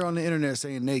out here on the internet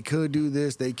saying they could do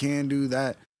this, they can do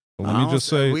that. Well, let me just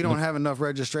say, we don't have enough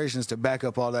registrations to back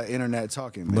up all that internet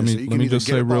talking, man. Let me just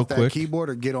say real quick, that keyboard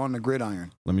or get on the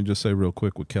gridiron. Let me just say real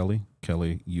quick with Kelly.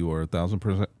 Kelly, you are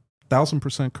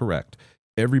 1,000% correct.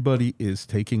 Everybody is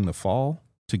taking the fall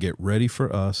to get ready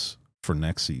for us for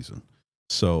next season.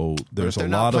 So there's a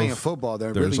lot of playing football.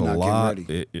 They're really not getting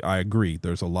ready. I agree.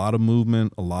 There's a lot of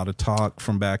movement, a lot of talk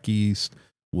from back east.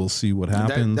 We'll see what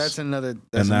happens. That's another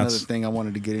thing I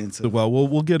wanted to get into. Well,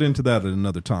 we'll get into that at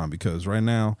another time because right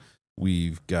now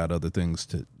we've got other things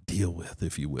to deal with,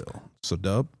 if you will. So,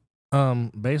 Dub?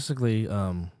 Basically,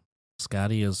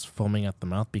 Scotty is foaming at the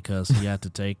mouth because he had to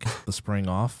take the spring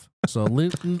off. So,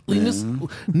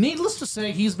 needless to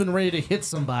say, he's been ready to hit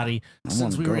somebody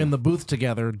since we were in the booth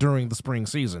together during the spring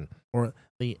season or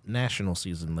the national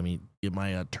season. Let me get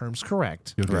my terms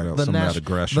correct.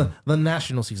 The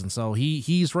national season. So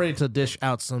he's ready to dish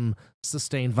out some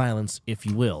sustained violence, if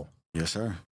you will. Yes,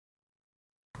 sir.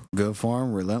 Good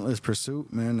form, relentless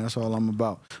pursuit, man. That's all I'm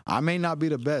about. I may not be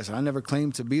the best. I never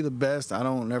claim to be the best. I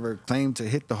don't never claim to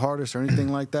hit the hardest or anything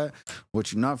like that.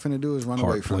 What you're not finna do is run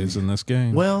away from me. Plays in this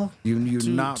game. Well, you're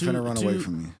not finna run away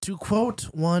from me. To quote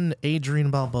one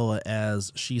Adrienne Balboa,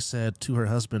 as she said to her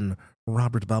husband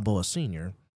Robert Balboa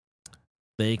Sr.,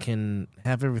 they can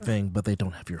have everything, but they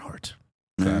don't have your heart.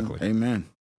 Exactly. Amen.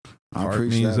 Heart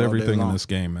means everything in this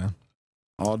game, man.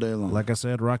 All day long. Like I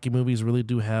said, Rocky movies really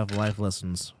do have life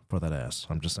lessons for that ass.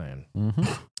 I'm just saying.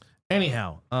 Mm-hmm.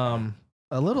 Anyhow,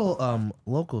 a little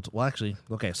local.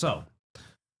 Okay. So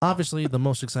obviously, the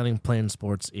most exciting play in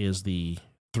sports is the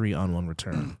 3-on-1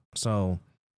 return. So,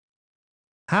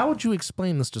 how would you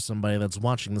explain this to somebody that's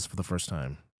watching this for the first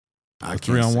time? I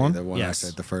can't 3-on-1. The one yes. I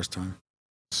said the first time.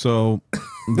 So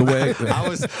the way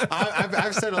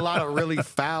I've said a lot of really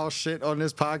foul shit on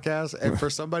this podcast, and for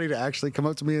somebody to actually come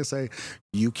up to me and say,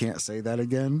 "You can't say that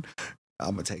again,"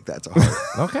 I'm gonna take that to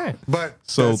heart. Okay, but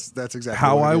so that's exactly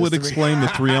how what I would explain the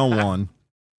 3-on-1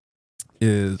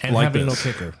 is and like having this.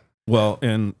 No kicker. Well,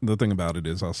 and the thing about it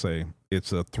is, I'll say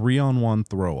it's a 3-on-1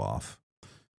 throw off.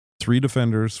 3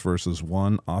 defenders versus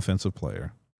 1 offensive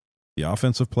player. The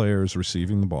offensive player is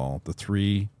receiving the ball. The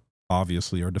 3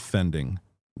 obviously are defending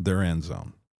their end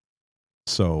zone.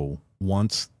 So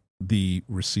once the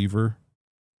receiver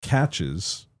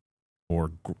catches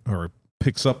or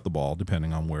picks up the ball,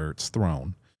 depending on where it's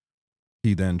thrown,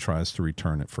 he then tries to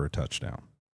return it for a touchdown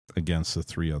against the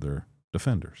 3 other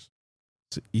defenders.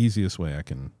 It's the easiest way I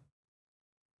can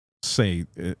say.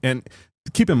 And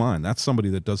keep in mind, that's somebody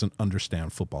that doesn't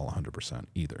understand football 100%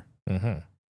 either. Mm-hmm.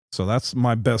 So that's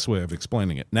my best way of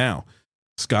explaining it. Now,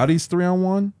 Scotty's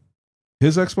 3-on-1,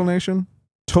 his explanation,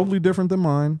 totally different than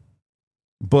mine,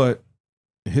 but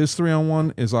his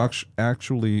 3-on-1 is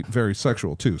actually very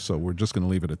sexual too. So we're just going to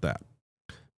leave it at that.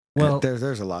 Well,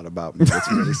 there's a lot about me that's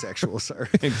really sexual, sir.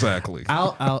 Exactly.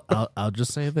 I'll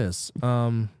just say this.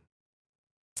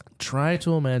 Try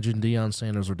to imagine Deion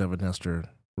Sanders or Devin Hester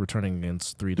returning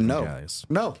against 3 different guys.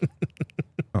 No.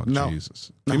 Oh, no.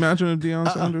 Jesus. Can you imagine if Deion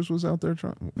Sanders was out there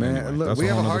trying? Man, anyway, look, we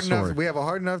have a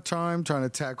hard enough time trying to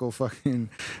tackle fucking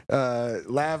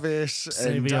Lavish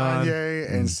and Danye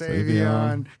and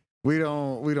Savion. We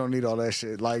don't need all that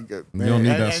shit. Like, man, you don't need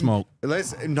that smoke.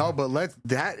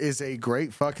 That is a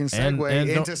great fucking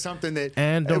segue into something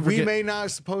that we may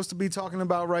not supposed to be talking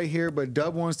about right here, but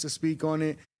Dub wants to speak on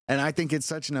it. And I think it's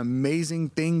such an amazing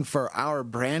thing for our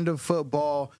brand of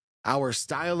football, our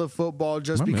style of football,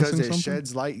 just because it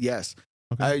sheds light. Yes,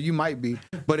 okay. You might be,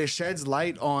 but it sheds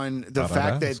light on the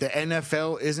fact that the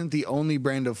NFL isn't the only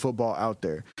brand of football out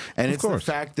there. And it's the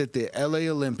fact that the LA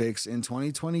Olympics in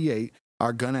 2028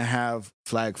 are going to have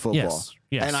flag football.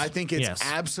 Yes. And I think it's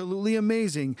absolutely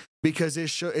amazing because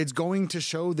it's going to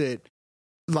show that,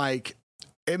 like,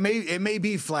 it may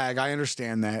be flag. I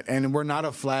understand that, and we're not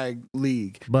a flag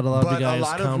league. But a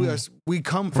lot of us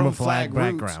come from a flag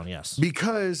background. Yes,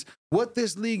 because what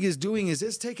this league is doing is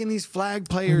it's taking these flag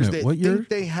players that think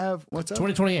they have. What's up?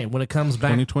 2028 when it comes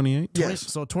back. 2028. Yes.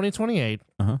 So 2028,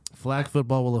 flag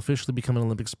football will officially become an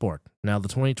Olympic sport. Now the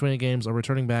 2020 games are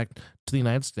returning back to the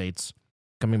United States,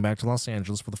 coming back to Los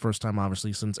Angeles for the first time,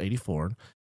 obviously since '84.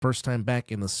 First time back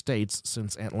in the States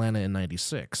since Atlanta in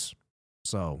 '96.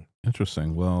 So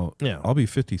interesting. Well, yeah, I'll be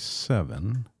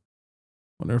 57.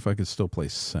 Wonder if I could still play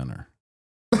center.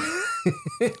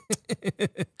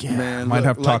 Man, might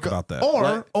have to talk about that.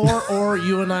 Or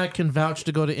you and I can vouch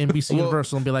to go to NBC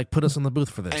Universal and be like, put us in the booth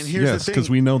for this. And here's the thing,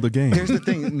 because we know the game. Here's the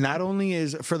thing. Not only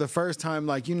is for the first time,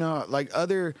 like, you know, like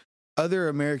other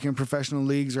American professional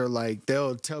leagues are like,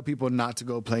 they'll tell people not to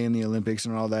go play in the Olympics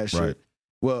and all that shit. Right.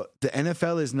 Well, the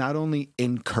NFL is not only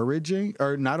encouraging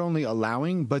or not only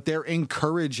allowing, but they're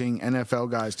encouraging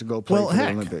NFL guys to go play for the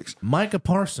Olympics. Micah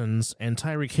Parsons and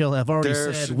Tyreek Hill have already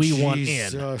said we want in.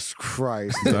 Jesus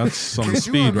Christ. That's some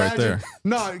speed right there.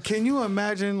 No, can you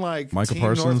imagine like Micah Team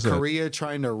Parsons North Korea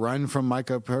trying to run from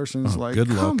Micah Parsons? Like, good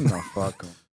luck. Come the fuck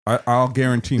on. I'll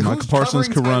guarantee Micah Parsons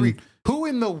could run. Who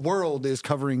in the world is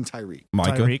covering Tyreek?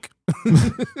 Micah.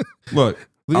 Look.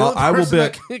 I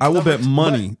will bet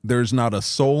money there's not a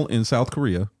soul in South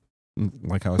Korea,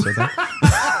 Like how I said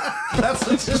that? That's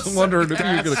what Just wondering if you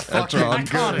were going to catch on. I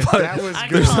caught it. But That was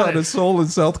there's good. not a soul in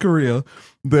South Korea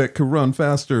that could run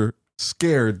faster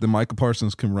scared than Michael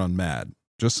Parsons can run mad.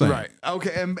 Just saying. Right.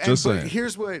 Okay. And Just but saying.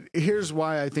 here's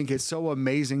why I think it's so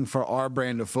amazing for our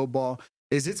brand of football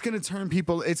is it's going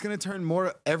to turn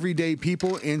more everyday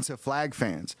people into flag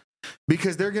fans.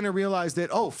 Because they're going to realize that,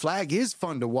 oh, flag is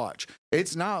fun to watch.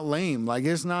 It's not lame. Like,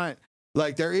 it's not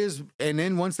like there is. And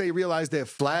then once they realize that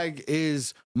flag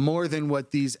is more than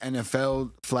what these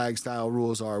NFL flag style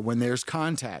rules are, when there's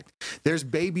contact, there's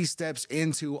baby steps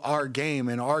into our game.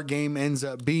 And our game ends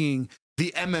up being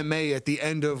the MMA at the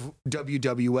end of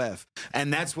WWF.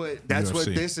 And that's what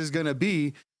UFC. this is going to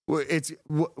be. It's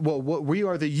we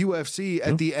are the UFC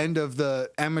at the end of the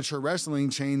amateur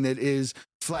wrestling chain that is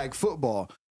flag football.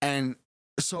 And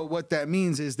so what that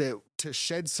means is that to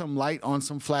shed some light on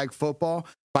some flag football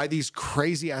by these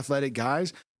crazy athletic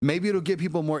guys, maybe it'll get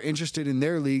people more interested in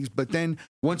their leagues. But then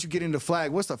once you get into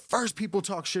flag, what's the first people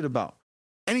talk shit about?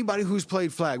 Anybody who's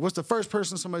played flag, what's the first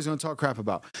person somebody's going to talk crap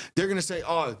about? They're going to say,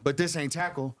 oh, but this ain't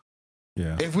tackle.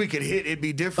 Yeah. If we could hit, it'd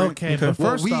be different. Okay, but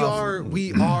Well, first we off, are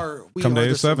Come to the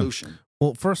A7. solution.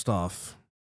 well, first off,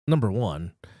 number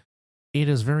one, it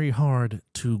is very hard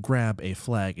to grab a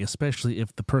flag, especially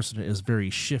if the person is very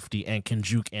shifty and can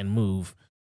juke and move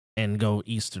and go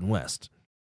east and west.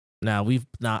 Now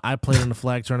I played in the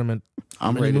flag tournament.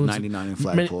 I'm many rated moons- 99 in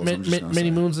flag pulls. I'm just gonna many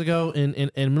say. moons ago in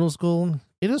middle school.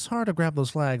 It is hard to grab those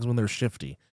flags when they're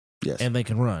shifty Yes. and they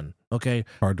can run. Okay,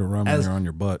 Hard to run when As- you're on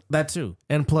your butt. that too.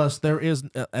 And plus, there is,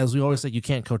 as we always say, you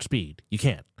can't coach speed. You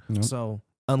can't. Nope. So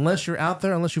unless you're out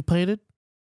there, unless you played it,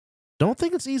 don't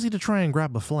think it's easy to try and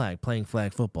grab a flag playing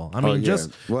flag football. I mean,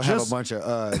 we'll have a just- bunch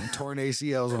of torn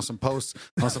ACLs on some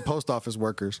post office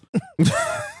workers.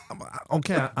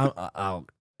 okay. I'll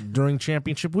during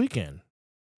championship weekend,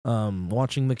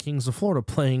 watching the Kings of Florida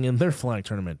playing in their flag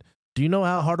tournament. Do you know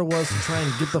how hard it was to try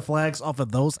and get the flags off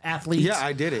of those athletes? Yeah,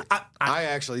 I did it. I- I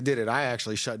actually did it. I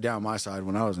actually shut down my side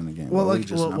when I was in the game. Well, But like-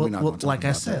 we're not gonna talk like I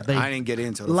about said, that. I didn't get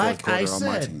into the like fourth I quarter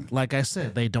on my team. said, like I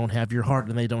said, they don't have your heart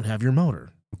and they don't have your motor.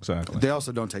 Exactly. They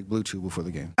also don't take Blue Chew before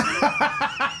the game.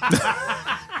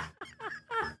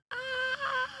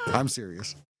 I'm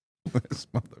serious. This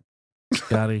mother-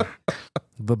 Scotty,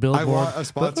 the I billboard, want a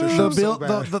sponsorship so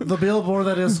bad. the billboard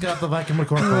that is Scott the Viking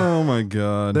McCorkle. Oh my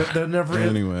God. There never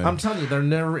Anyway. is, I'm telling you, there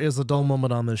never is a dull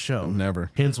moment on this show. Never.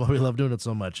 Hence why we love doing it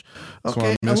so much. That's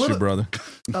why I missed you, brother.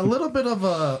 A little bit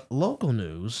of local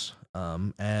news,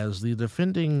 as the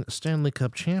defending Stanley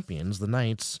Cup champions, the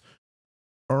Knights,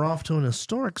 are off to an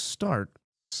historic start.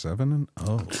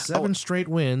 7-0. 7 straight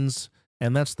wins,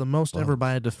 and that's the most ever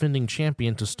by a defending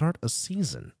champion to start a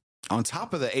season. On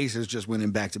top of the Aces just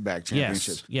winning back-to-back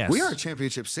championships. Yes. We are a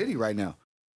championship city right now.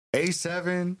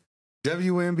 A7,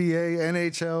 WNBA,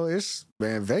 NHL. It's,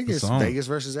 man, Vegas. It's on. Vegas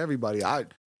versus everybody.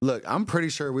 I'm pretty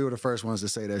sure we were the first ones to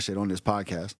say that shit on this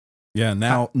podcast. Yeah,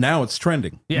 now it's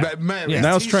trending. Yeah. But, man, Yeah. it's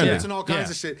Now it's t-shirts trending. and all kinds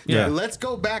Yeah. of shit. Yeah. Let's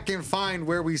go back and find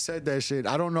where we said that shit.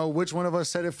 I don't know which one of us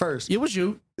said it first. It was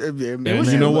you. And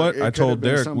you know what? I told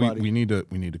Derek we need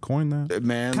to coin that.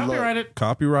 Man, Copyright look, it.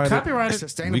 Copyright it. Copyright it.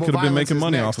 sustainable We could have been violence making is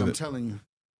money next, off of I'm it. telling you.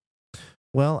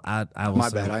 Well, I will My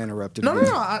say- bad. I interrupted. No,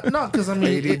 no, because I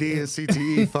mean, ADD and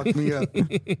CTE fucked me up.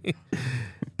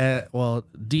 well,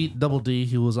 Double D,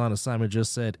 who was on assignment,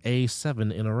 just said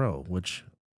A7 in a row, which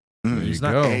There you he's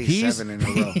not. go. He's, A7 in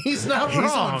a row. he's not He's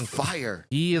wrong. on fire.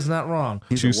 He is not wrong.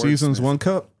 He's 2 a seasons, wordsmith. 1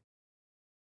 cup.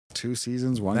 2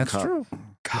 seasons, 1 That's cup. true.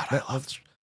 God, That- I love that's-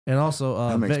 and also,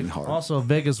 That makes me hard. also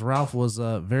Vegas Ralph was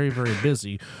very, very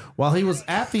busy. While he was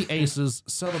at the Aces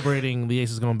celebrating the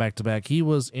Aces going back to back, he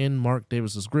was in Mark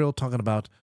Davis's grill talking about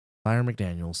Fire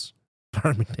McDaniels.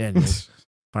 Fire McDaniels.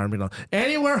 Fire McDaniels.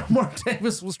 Anywhere Mark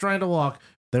Davis was trying to walk,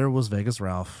 there was Vegas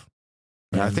Ralph.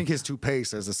 Yeah, I And think his toupee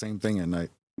says the same thing at night.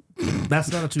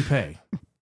 that's not a toupee.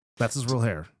 That's his real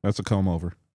hair. That's a comb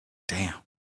over. Damn.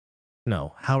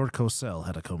 No, Howard Cosell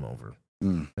had a comb over.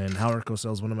 Mm. And Howard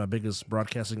Cosell is one of my biggest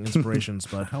broadcasting inspirations,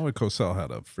 but Howard Cosell had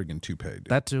a friggin' toupee. Dude.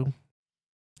 that too.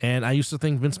 And I used to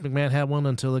think Vince McMahon had one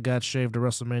until it got shaved at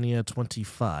WrestleMania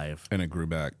 25 And it grew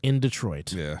back. in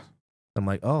Detroit. Yeah. I'm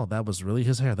like, oh, that was really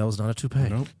his hair. That was not a toupee.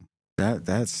 Nope.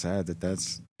 That's sad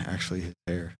that's actually his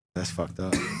hair. That's fucked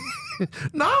up.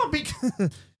 No, because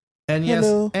and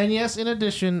yes, in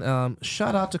addition,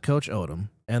 shout out to Coach Odom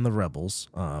and the Rebels.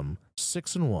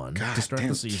 6-1 God to start damn,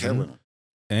 the season. killing him.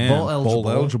 And Bowl bowl eligible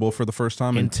eligible for the first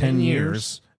time in 10 years.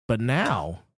 years. But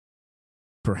now,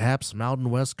 perhaps Mountain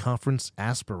West Conference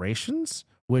aspirations,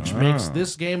 which makes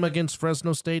this game against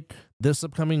Fresno State this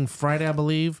upcoming Friday, I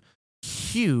believe,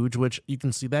 huge, which you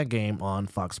can see that game on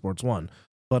Fox Sports 1.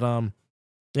 But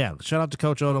Yeah, shout out to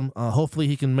Coach Odom. Hopefully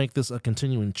he can make this a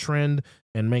continuing trend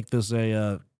and make this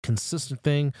a consistent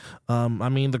thing. I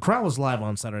mean, the crowd was live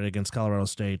on Saturday against Colorado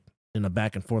State in a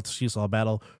back and forth seesaw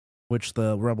battle, which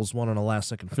the Rebels won on a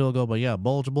last-second field goal. But yeah,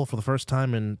 Bowl for the first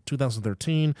time in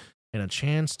 2013 and a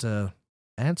chance to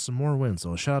add some more wins.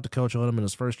 So a shout out to Coach Odom in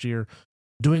his first year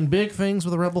doing big things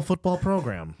with the Rebel football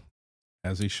program.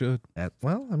 As he should.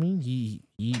 Well, I mean, he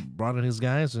brought in his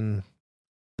guys, and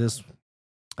this,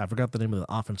 I forgot the name of the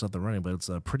offense that they're running, but it's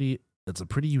a pretty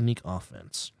unique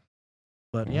offense.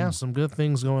 But yeah, some good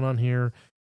things going on here.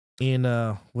 In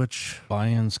which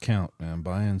buy-ins count, man.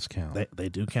 Buy-ins count. They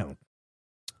do count.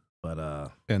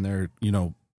 But and they're,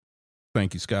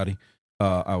 thank you, Scotty.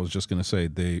 I was just going to say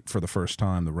for the first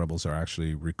time, the Rebels are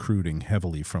actually recruiting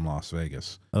heavily from Las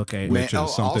Vegas. Okay. Which is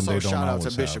something also they don't shout out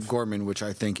always to Bishop have. Gorman, which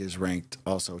I think is ranked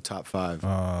also top 5.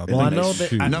 Well, I know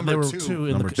that Number they were 2. two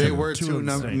in Number the two. They were two 2 in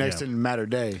the state, next yeah. in Matter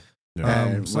Day.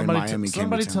 Yeah. When Miami came to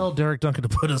Somebody town. tell Derek Duncan to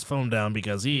put his phone down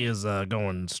because he is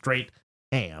going straight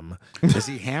ham. Is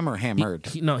he ham or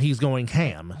hammered? No, he's going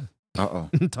ham. Uh-oh.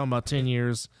 Talking about 10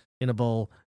 years in a bowl,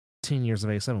 10 years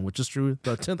of A7, which is true.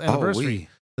 The 10th anniversary.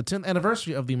 The 10th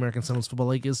anniversary of the American Seminoles Football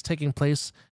League is taking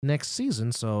place next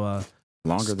season. So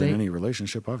Longer than any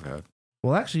relationship I've had.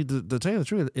 Well, actually, to tell you the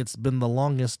truth, it's been the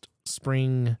longest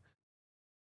spring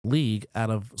league out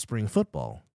of spring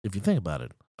football, if you think about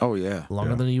it. Oh, yeah.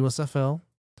 Longer than the USFL,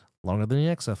 longer than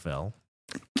the XFL.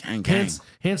 Gang, gang.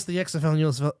 Hence, the XFL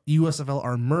and USFL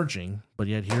are merging, but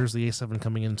yet here's the A7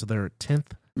 coming into their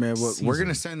 10th. Man, season. we're going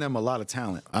to send them a lot of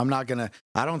talent.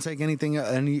 I don't take anything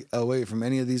away from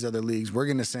any of these other leagues. We're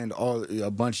going to send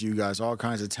a bunch of you guys, all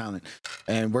kinds of talent.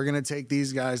 And we're going to take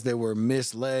these guys that were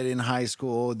misled in high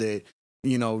school, that,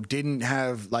 didn't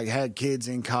have, had kids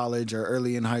in college or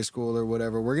early in high school or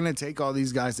whatever. We're going to take all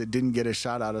these guys that didn't get a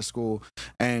shot out of school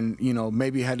and,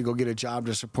 maybe had to go get a job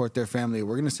to support their family.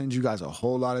 We're going to send you guys a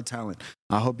whole lot of talent.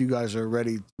 I hope you guys are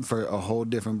ready for a whole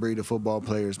different breed of football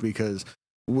players, because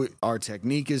our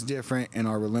technique is different and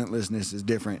our relentlessness is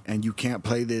different. And you can't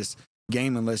play this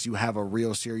game unless you have a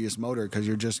real serious motor, because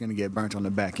you're just going to get burnt on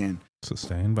the back end.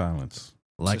 Sustained violence.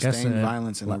 Sustained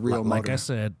violence and a real motor. Like I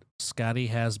said, Scotty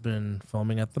has been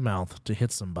foaming at the mouth to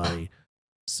hit somebody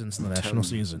since the national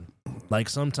season. Like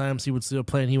sometimes he would see a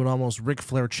play and he would almost Riq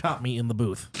Flair chop me in the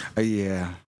booth.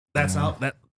 Yeah. That's how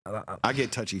that. I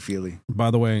get touchy-feely. By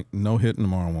the way, no hitting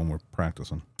tomorrow when we're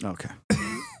practicing. Okay.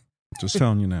 Just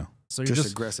telling you now. So you're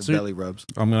just aggressive belly rubs.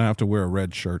 I'm going to have to wear a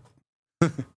red shirt.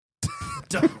 don't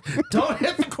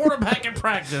hit the quarterback in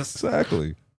practice.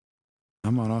 Exactly.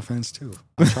 I'm on offense too.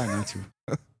 I'm trying not to.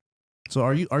 So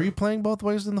are you playing both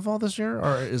ways in the fall this year,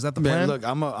 or is that the plan? Man, look,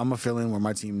 I'm a fill in where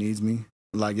my team needs me.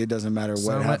 Like, it doesn't matter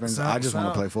what happens. I just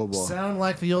want to play football. Sound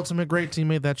like the ultimate great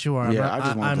teammate that you are. Yeah, I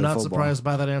just want to play I'm not football. surprised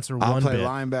by that answer I'll one play bit.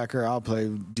 linebacker. I'll play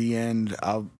D end.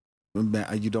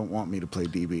 You don't want me to play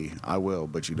DB. I will,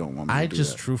 but you don't want me to do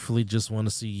that. Truthfully just want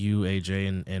to see you,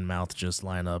 AJ, and Mouth just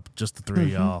line up, just the three of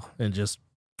y'all, and just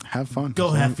have fun.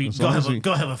 Go have a feast.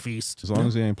 As long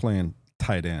as he ain't playing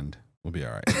tight end, we'll be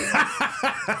all right.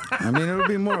 I mean, it'll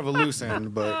be more of a loose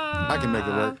end, but I can make it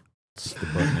work. It's the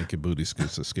butt naked booty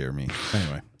scoots that scare me.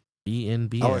 Anyway.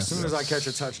 BNBS. Oh, as soon as I catch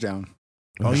a touchdown.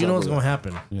 Oh, you know what's going to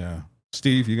happen. Yeah.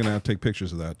 Steve, you're going to have to take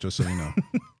pictures of that, just so you know.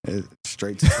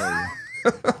 Straight to tell you.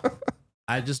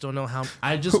 I just don't know how.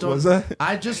 I just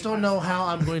don't know how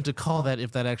I'm going to call that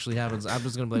if that actually happens. I'm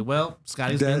just going to be like, well,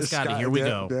 Scotty's been Scotty. Here we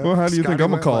go. Well, how do you think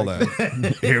I'm going to call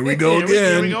that? Here we go again.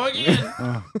 Here we go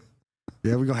again.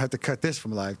 Yeah, we're going to have to cut this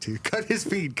from live too. Cut his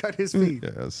feed.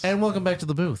 Yes. And welcome back to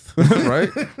the booth. Right?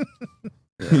 Yeah.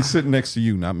 He's sitting next to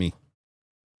you, not me.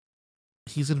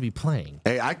 He's going to be playing.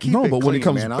 Hey, I keep No, it but clean, when he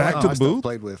comes man. back to the booth,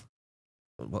 played with.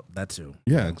 Well, that too.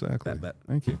 Yeah, exactly.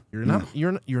 Thank you. You're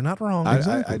not wrong.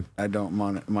 I don't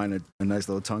mind a nice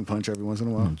little tongue punch every once in a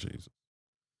while. Oh, Jesus.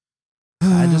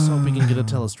 I just hope we can get a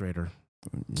telestrator.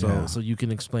 Yeah. So you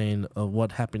can explain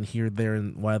what happened here, there,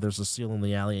 and why there's a seal in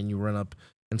the alley, and you run up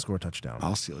and score a touchdown.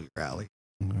 I'll seal your alley.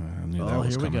 I knew that was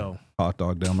here we coming. go. Hot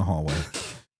dog down the hallway.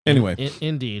 Anyway.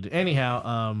 Indeed.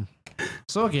 Anyhow,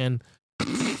 so again,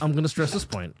 I'm going to stress this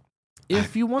point.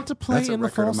 If you want to play in the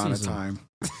fall season,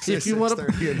 if you want to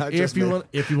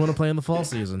play in the fall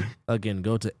season, again,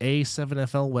 go to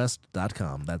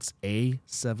a7flwest.com. That's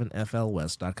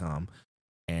a7flwest.com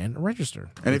and register.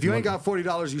 And if you ain't got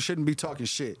 $40, you shouldn't be talking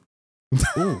shit.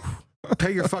 Ooh.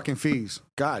 Pay your fucking fees.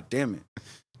 God damn it.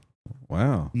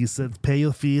 Wow. You said pay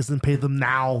your fees and pay them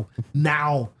now.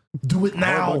 Now. Do it A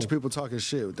now. bunch of people talking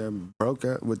shit with their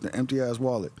with the empty ass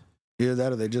wallet. Either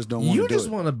that or they just don't want to do it. You just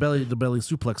want to belly to belly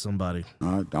suplex somebody.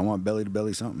 I want belly to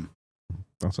belly something.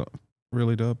 That's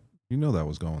really, Dub? You know that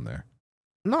was going there.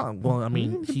 No, well, I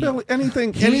mean,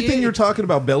 anything you're talking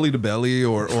about belly to belly,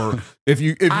 or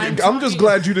I'm just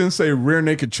glad you didn't say rear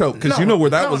naked choke because you know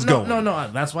where that was going. No.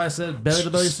 That's why I said belly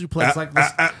to belly suplex like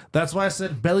this. That's why I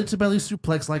said belly to belly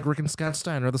suplex like Rick and Scott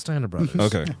Steiner, the Steiner brothers.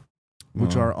 Okay,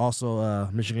 which are also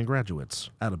Michigan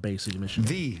graduates out of Bay City, Michigan.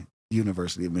 The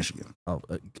University of Michigan. Oh,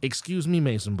 excuse me,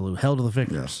 Mason Blue. Hell to the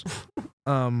victors.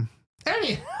 Yes.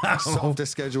 Anyhow,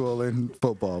 softest schedule in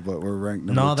football, but we're ranked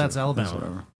number 2. That's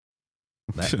Alabama.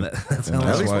 That's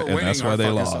why they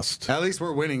lost. At least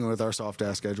we're winning with our soft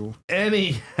ass schedule.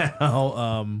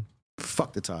 Anyhow,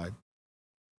 fuck the Tide.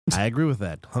 I agree with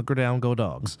that. Hunker down, go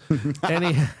Dogs.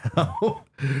 Anyhow,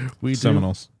 we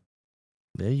Seminoles.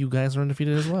 Yeah, you guys are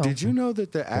undefeated as well. Did you know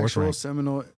that the actual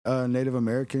Seminole Native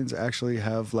Americans actually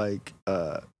have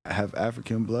have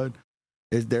African blood?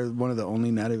 They're one of the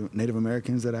only Native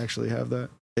Americans that actually have that.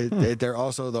 They're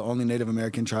also the only Native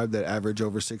American tribe that average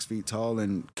over 6 feet tall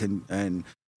and can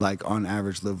like on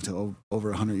average live to over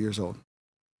 100 years old.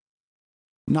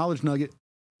 Knowledge nugget.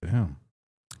 Damn.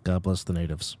 God bless the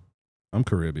natives. I'm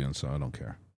Caribbean, so I don't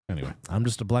care. Anyway, I'm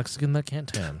just a black skin that can't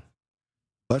tan.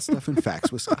 Butt stuff and facts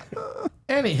with Scott.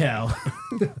 Anyhow,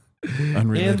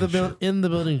 in the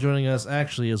building joining us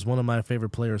actually is one of my favorite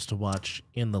players to watch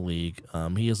in the league.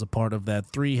 He is a part of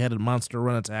that 3-headed monster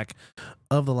run attack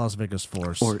of the Las Vegas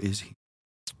Force. Or is he?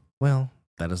 Well,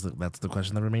 that's the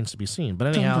question that remains to be seen.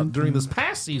 But anyhow, during this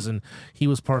past season, he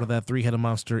was part of that 3-headed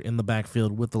monster in the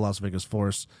backfield with the Las Vegas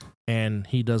Force, and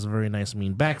he does a very nice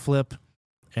mean backflip.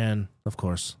 And of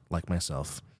course, like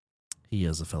myself, he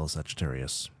is a fellow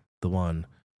Sagittarius. The one,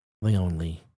 the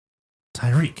only,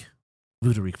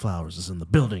 Riq Flowers is in the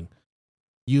building.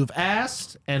 You've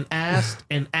asked and asked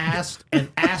and asked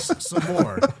and asked some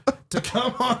more to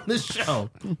come on this show,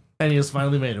 and he has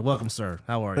finally made it. Welcome, sir.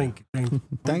 How are you?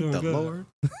 Thank the Lord.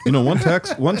 You know, one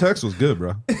text was good,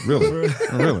 bro. Really.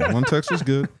 One text was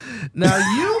good. Now,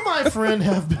 you, my friend,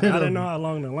 have been. I didn't know how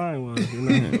long the line was. You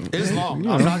know? It's long.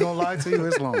 I'm not gonna lie to you.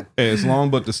 It's long. Hey, it's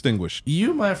long but distinguished.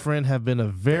 You, my friend, have been a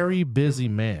very busy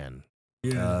man.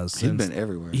 Yeah, he's been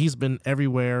everywhere. He's been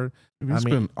everywhere. He's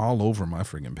been all over my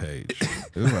friggin' page.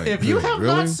 Like, if you have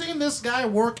not seen this guy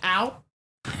work out,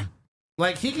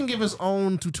 like he can give his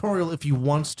own tutorial if he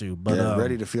wants to, but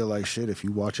ready to feel like shit if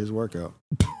you watch his workout.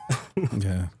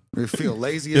 Yeah. You feel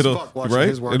lazy as fuck watching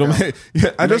his workout.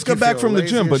 I just got back from the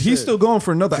gym, but he's still going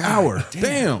for another hour.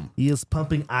 Damn. He is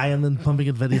pumping iron and pumping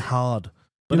it very hard.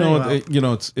 But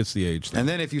it's the age thing. And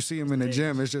then if you see him in the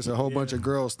gym, it's just a whole bunch of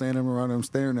girls standing around him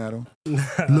staring at him.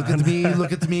 Look at me,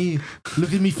 look at me,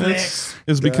 look at me flex.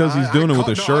 It's because he's doing it with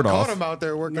his shirt off. I caught him out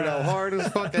there working out hard as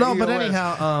fuck. No, but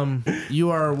anyhow,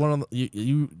 you are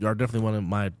you are definitely one of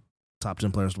my top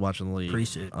 10 players to watch in the league.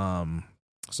 Appreciate it.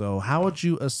 So how would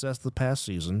you assess the past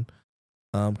season?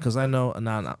 Because I know,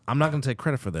 now I'm not going to take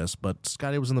credit for this, but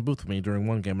Scotty was in the booth with me during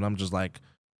one game, and I'm just like,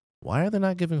 why are they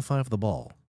not giving 5 the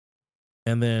ball?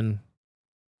 And then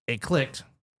it clicked.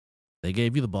 They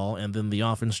gave you the ball, and then the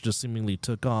offense just seemingly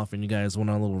took off, and you guys went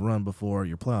on a little run before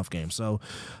your playoff game. So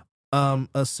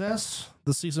assess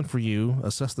the season for you,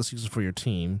 assess the season for your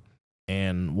team,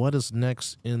 and what is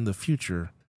next in the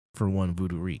future for one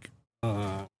Voodoo Riq?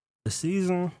 The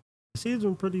season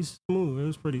pretty smooth. It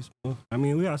was pretty smooth. I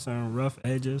mean, we got some rough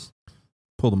edges.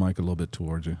 Pull the mic a little bit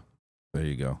towards you. There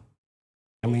you go.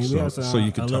 I mean, we got some, so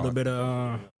you can a little bit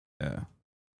of yeah.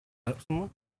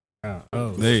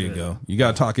 There you go. You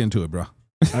gotta talk into it, bro.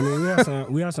 I mean,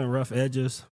 we had some rough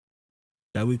edges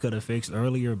that we could have fixed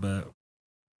earlier, but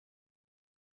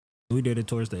we did it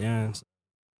towards the end. So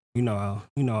you know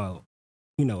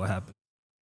what happened.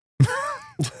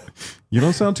 You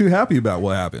don't sound too happy about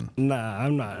what happened. Nah,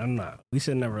 I'm not. We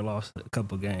should never lost a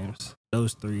couple games.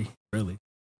 Those 3, really.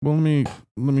 Well, let me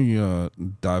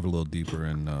dive a little deeper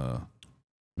and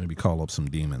maybe call up some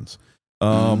demons.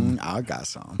 I got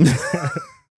some.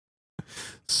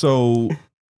 So,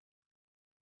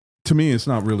 to me, it's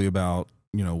not really about,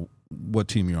 what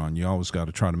team you're on. You always got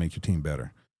to try to make your team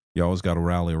better. You always got to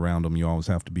rally around them. You always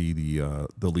have to be the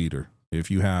leader. If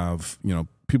you have,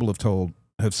 people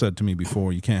have said to me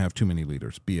before, you can't have too many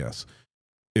leaders. BS.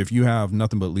 If you have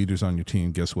nothing but leaders on your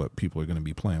team, guess what? People are going to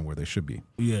be playing where they should be.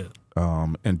 Yeah.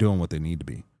 And doing what they need to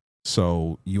be.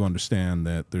 So you understand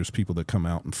that there's people that come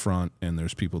out in front and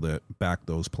there's people that back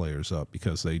those players up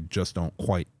because they just don't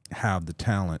quite have the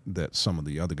talent that some of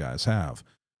the other guys have.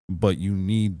 But you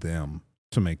need them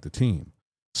to make the team.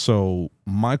 So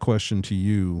my question to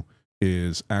you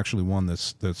is actually one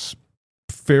that's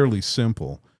fairly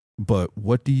simple. But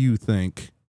what do you think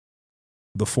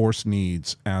the Force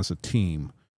needs as a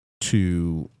team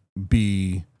to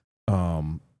be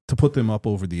to to put them up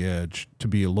over the edge, to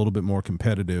be a little bit more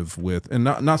competitive with, and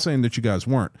not saying that you guys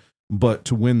weren't, but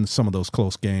to win some of those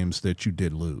close games that you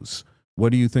did lose?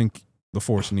 What do you think the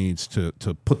Force needs to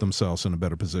put themselves in a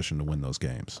better position to win those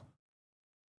games?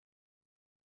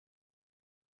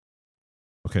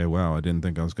 Okay, wow, I didn't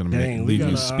think I was going to leave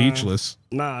you speechless.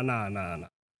 Nah.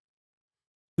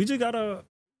 We just gotta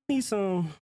need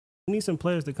some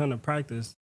players to come to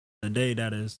practice the day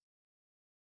that is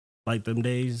like them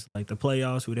days, like the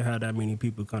playoffs. We didn't have that many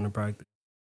people come to practice,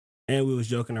 and we was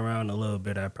joking around a little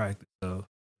bit at practice. So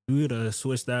if we would have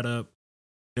switched that up,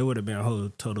 it would have been a whole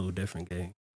total different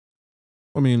game.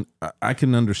 I mean, I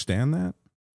can understand that,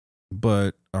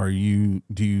 but do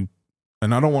you,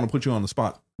 and I don't want to put you on the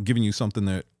spot, giving you something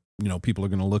that, you know, people are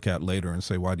going to look at later and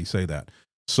say, why do you say that?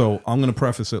 So I'm going to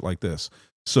preface it like this.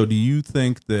 So do you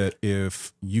think that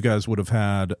if you guys would have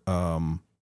had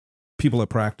people at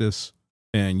practice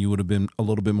and you would have been a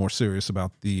little bit more serious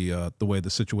about the way the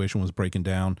situation was breaking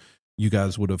down, you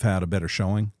guys would have had a better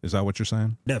showing? Is that what you're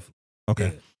saying? Definitely. Okay.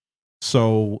 Yeah.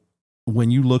 So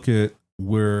when you look at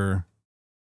where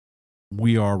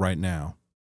we are right now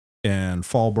and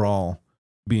Fall Brawl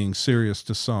being serious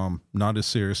to some, not as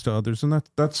serious to others, and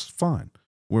that's fine.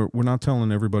 We're not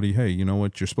telling everybody, hey, you know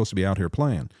what, you're supposed to be out here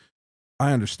playing.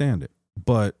 I understand it.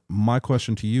 But my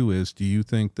question to you is, do you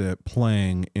think that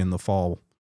playing in the fall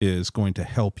is going to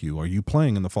help you? Are you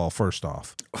playing in the fall, first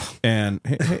off? And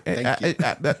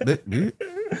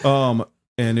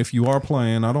and if you are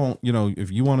playing, I don't, you know,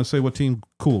 if you want to say what team,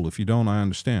 cool. If you don't, I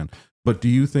understand. But do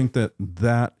you think that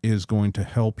that is going to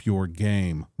help your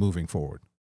game moving forward?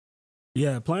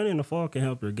 Yeah, playing in the fall can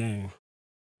help your game.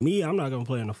 Me, I'm not going to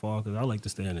play in the fall because I like to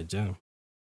stay in the gym.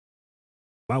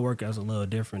 My workout's a little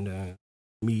different than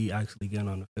me actually getting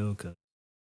on the field because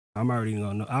I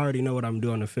already know what I'm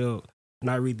doing on the field,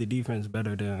 and I read the defense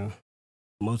better than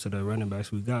most of the running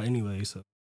backs we got anyway, so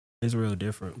it's real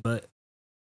different. But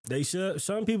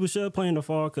some people should play in the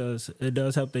fall because it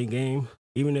does help their game.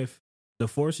 Even if the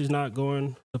Force is not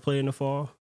going to play in the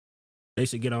fall, they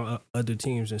should get on other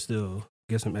teams and still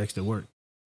get some extra work.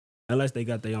 Unless they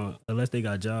got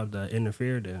jobs that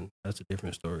interfere, then that's a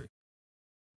different story.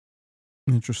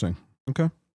 Interesting. Okay.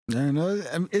 Yeah, no,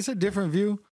 it's a different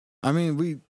view. I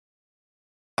mean,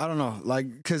 I don't know,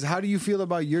 like, because how do you feel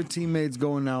about your teammates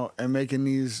going out and making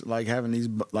these, like, having these,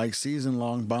 like,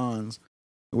 season-long bonds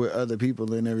with other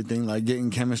people and everything, like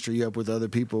getting chemistry up with other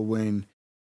people when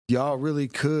y'all really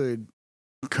could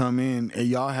come in and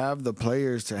y'all have the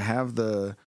players to have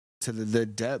the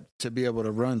depth to be able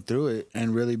to run through it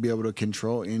and really be able to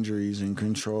control injuries and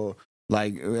control,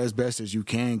 like, as best as you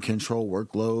can, control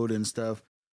workload and stuff.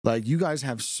 Like, you guys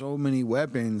have so many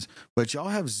weapons, but y'all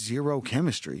have zero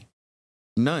chemistry.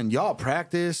 None. Y'all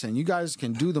practice and you guys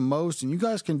can do the most and you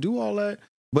guys can do all that,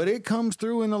 but it comes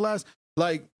through in the last,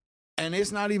 like, and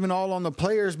it's not even all on the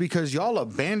players because y'all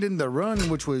abandoned the run,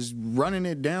 which was running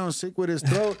it down sick with his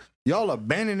throat. Y'all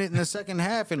abandoned it in the second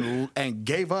half and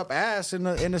gave up ass in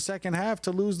the second half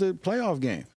to lose the playoff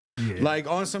game. Yeah. Like,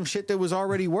 on some shit that was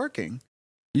already working.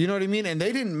 You know what I mean? And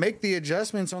they didn't make the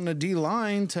adjustments on the D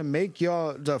line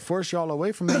to force y'all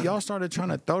away from it. Y'all started trying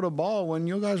to throw the ball when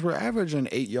you guys were averaging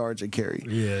 8 yards a carry.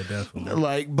 Yeah, definitely.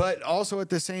 Like, but also at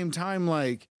the same time,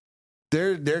 like,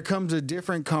 there comes a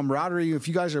different camaraderie. If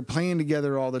you guys are playing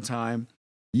together all the time,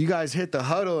 you guys hit the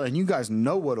huddle and you guys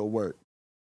know what'll work.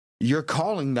 You're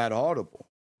calling that audible.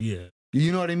 Yeah.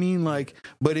 You know what I mean? Like,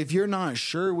 but if you're not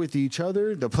sure with each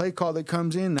other, the play call that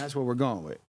comes in, that's what we're going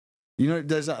with. You know,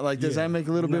 does that make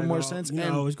a little bit more sense?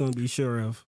 You're always going to be sure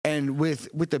of. And with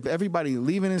everybody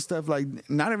leaving and stuff, like,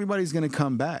 not everybody's going to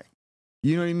come back.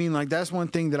 You know what I mean? Like, that's one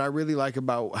thing that I really like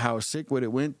about how Sick With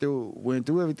It went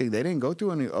through everything. They didn't go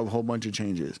through a whole bunch of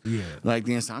changes. Yeah. Like,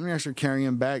 the Insomniacs are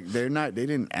carrying back. They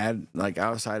didn't add, like,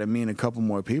 outside of me and a couple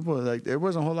more people. Like, there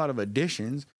wasn't a whole lot of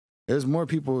additions. There's more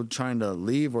people trying to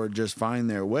leave or just find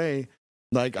their way.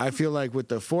 Like, I feel like with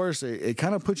the Force, it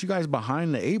kind of puts you guys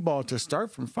behind the 8-ball to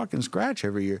start from fucking scratch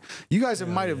every year. You guys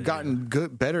might have gotten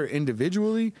better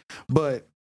individually, but,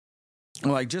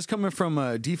 like, just coming from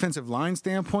a defensive line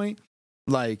standpoint,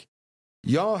 like,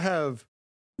 y'all have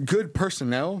good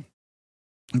personnel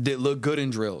that look good in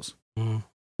drills,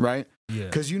 right? Yeah.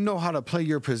 Because you know how to play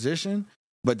your position,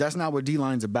 but that's not what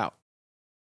D-line's about.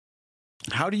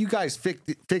 How do you guys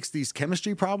fix these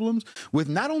chemistry problems with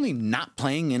not only not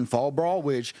playing in Fall Brawl,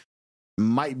 which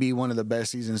might be one of the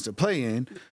best seasons to play in,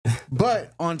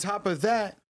 but on top of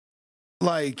that,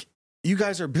 like, you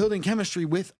guys are building chemistry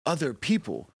with other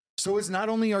people. So it's not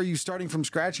only are you starting from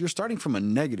scratch, you're starting from a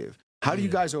negative. How do you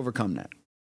guys overcome that?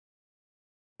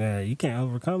 Yeah, you can't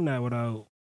overcome that without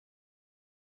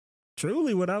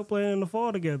truly without playing in the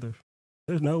fall together.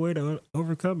 There's no way to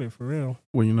overcome it for real.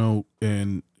 Well, you know,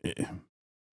 and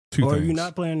two Or things. if you're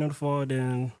not playing in the fall,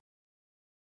 then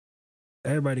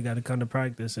everybody got to come to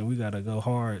practice and we got to go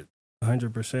hard,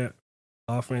 100%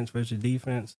 offense versus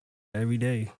defense every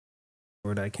day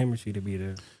for that chemistry to be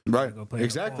there. Right. Go play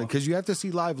Exactly. Because you have to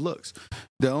see live looks.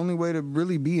 The only way to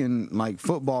really be in like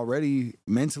football ready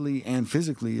mentally and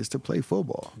physically is to play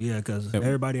football. Yeah, because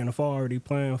everybody in the fall already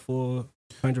playing full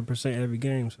 100% every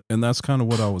game. So. And that's kind of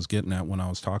what I was getting at when I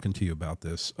was talking to you about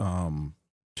this.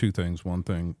 Two things. One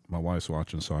thing, my wife's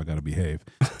watching, so I got to behave.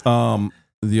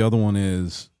 The other one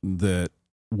is that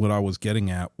what I was getting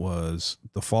at was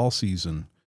the fall season.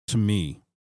 To me,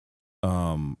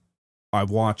 I've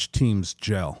watched teams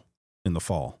gel in the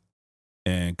fall,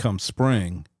 and come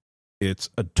spring, it's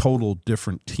a total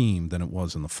different team than it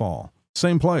was in the fall.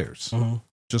 Same players,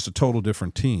 just a total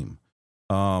different team.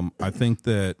 I think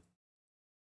that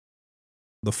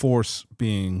the force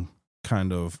being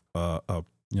kind of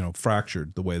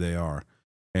fractured the way they are,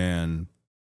 and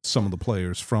some of the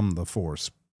players from the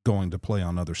force going to play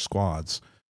on other squads,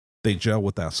 they gel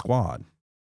with that squad,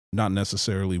 not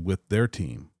necessarily with their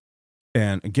team.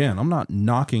 And again, I'm not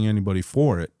knocking anybody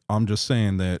for it. I'm just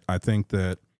saying that I think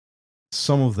that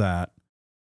some of that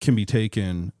can be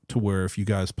taken to where if you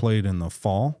guys played in the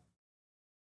fall,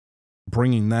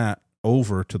 bringing that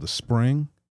over to the spring,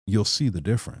 you'll see the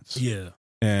difference. Yeah.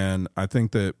 And I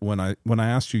think that when I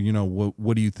asked you, you know,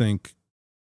 what do you think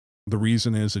the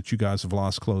reason is that you guys have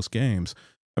lost close games?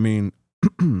 I mean,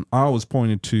 I always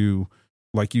pointed to,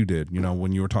 like you did, you know,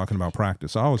 when you were talking about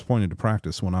practice, I always pointed to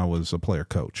practice when I was a player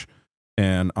coach.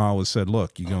 And I always said,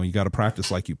 look, you know, you got to practice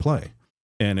like you play.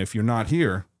 And if you're not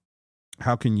here,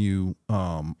 how can you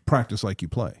practice like you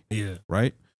play? Yeah.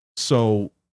 Right?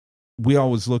 So we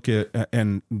always look at,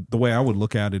 and the way I would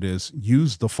look at it is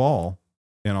use the fall.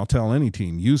 And I'll tell any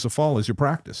team, use the fall as your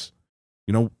practice.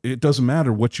 You know, it doesn't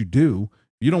matter what you do.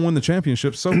 You don't win the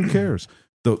championship, so who cares?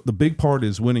 The big part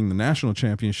is winning the national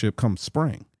championship come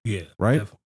spring. Yeah. Right?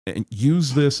 Definitely. And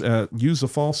use the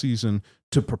fall season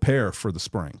to prepare for the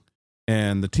spring.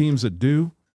 And the teams that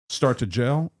do start to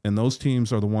gel, and those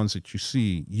teams are the ones that you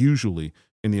see usually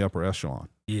in the upper echelon.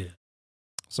 Yeah.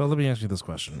 So let me ask you this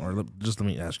question, or just let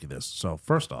me ask you this. So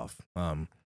first off,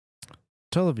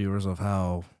 tell the viewers of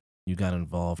how you got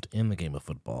involved in the game of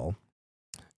football.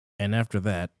 And after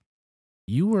that,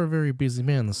 you were a very busy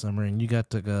man this summer, and you got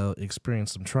to go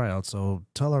experience some tryouts. So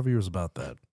tell our viewers about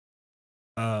that.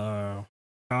 How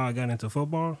I got into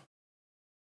football?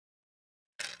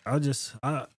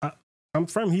 I'm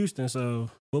from Houston, so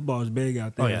football is big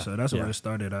out there. Oh, yeah. So that's where it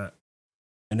started at.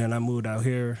 And then I moved out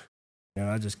here, and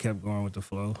I just kept going with the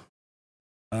flow.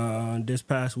 This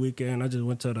past weekend, I just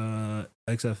went to the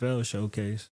XFL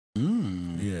showcase.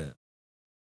 Yeah.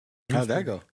 How'd that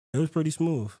go? It was pretty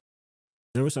smooth.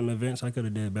 There were some events I could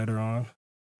have did better on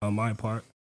my part,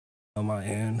 on my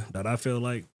end, that I feel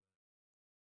like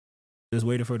just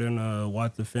waiting for them to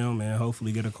watch the film and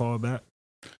hopefully get a call back.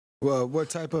 Well, what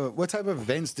type of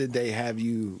events did they have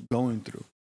you going through?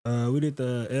 We did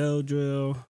the L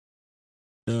drill,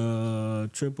 the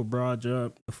triple broad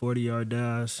jump, the 40-yard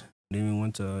dash. Then we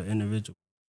went to individual.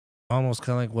 Almost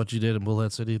kind of like what you did in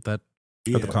Bullhead City. At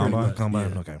the combine.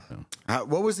 Yeah. Okay.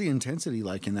 What was the intensity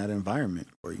like in that environment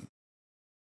for you?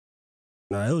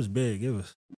 No, it was big. It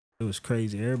was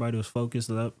crazy. Everybody was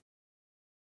focused up,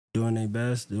 doing their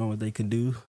best, doing what they could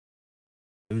do.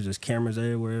 It was just cameras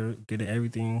everywhere, getting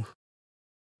everything.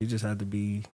 You just had to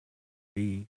be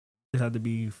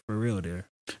for real there.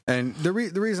 And the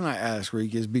reason I ask,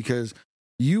 Riq, is because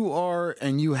you are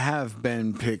and you have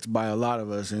been picked by a lot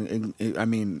of us, and I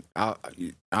mean, I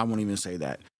won't even say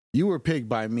that. You were picked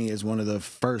by me as one of the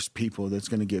first people that's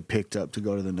going to get picked up to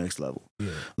go to the next level.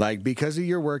 Yeah. Like because of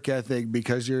your work ethic,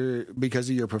 because of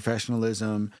your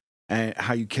professionalism and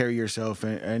how you carry yourself,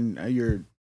 and your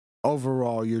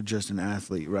overall, you're just an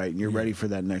athlete, right? And you're ready for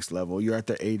that next level. You're at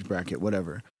the age bracket,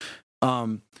 whatever.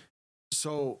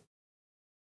 So,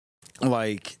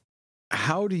 like,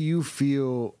 how do you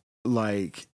feel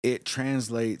like it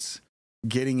translates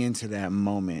getting into that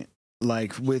moment?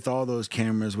 Like with all those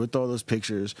cameras, with all those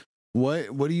pictures,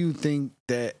 what do you think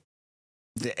that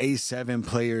the A7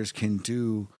 players can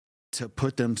do to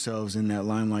put themselves in that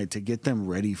limelight to get them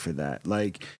ready for that?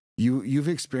 Like you've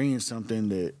experienced something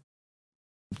that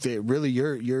really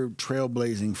you're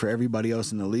trailblazing for everybody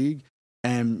else in the league,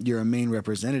 and you're a main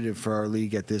representative for our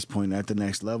league at this point at the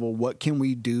next level. What can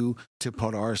we do to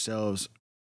put ourselves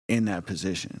in that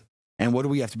position? And what do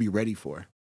we have to be ready for?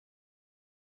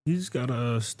 You just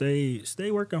gotta stay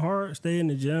working hard, stay in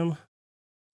the gym,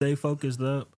 stay focused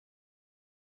up,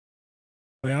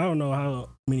 I mean, I don't know how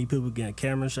many people get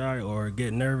camera shy or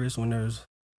get nervous when there's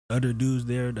other dudes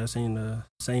there that's in the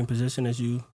same position as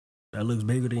you, that looks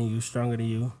bigger than you, stronger than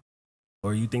you,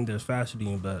 or you think they're faster than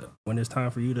you. But when it's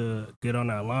time for you to get on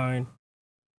that line,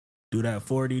 do that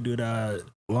 40, do that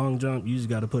long jump, you just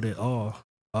got to put it all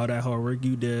that hard work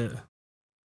you did.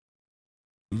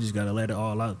 You just got to let it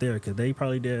all out there, because they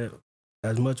probably did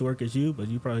as much work as you, but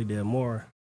you probably did more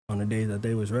on the days that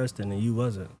they was resting and you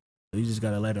wasn't. So you just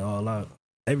got to let it all out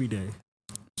every day.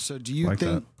 So do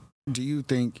you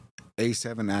think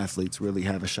A7 athletes really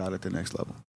have a shot at the next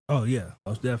level? Oh, yeah,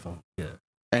 most definitely, yeah.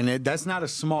 And that's not a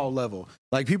small level.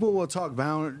 Like, people will talk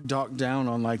down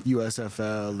on like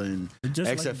USFL and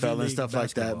XFL and stuff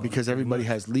like that because everybody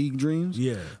has league dreams.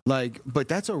 Yeah. Like, but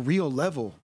that's a real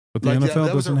level. But the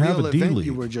NFL doesn't have a D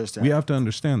league. We have to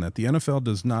understand that the NFL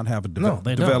does not have a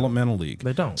developmental league.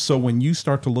 They don't. So when you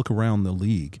start to look around the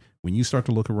league, when you start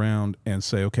to look around and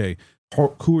say, okay,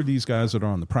 who are these guys that are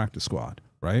on the practice squad,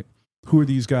 right? Who are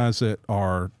these guys that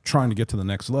are trying to get to the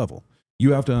next level?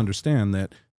 You have to understand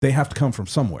that they have to come from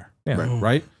somewhere,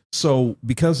 right? So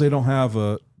because they don't have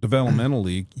a developmental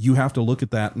league, you have to look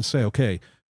at that and say, okay,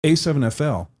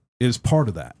 A7FL is part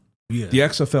of that. Yeah. The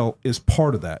XFL is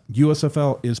part of that.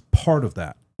 USFL is part of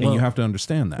that. And you have to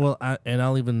understand that. Well,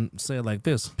 I'll even say it like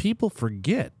this. People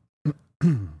forget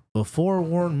before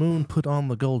Warren Moon put on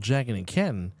the gold jacket in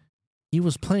Canton, he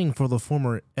was playing for the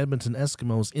former Edmonton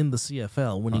Eskimos in the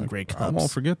CFL, winning Grey Cups. I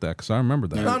won't forget that because I remember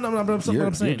that. No, but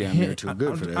I'm saying you're damn near too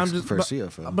good for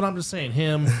CFL. But I'm just saying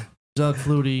him, Doug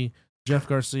Flutie, Jeff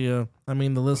Garcia. I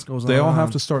mean, the list goes on. They all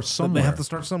have to start somewhere. They have to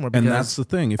start somewhere. And that's the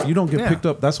thing. If you don't get picked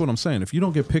up, that's what I'm saying. If you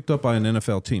don't get picked up by an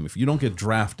NFL team, if you don't get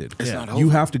drafted,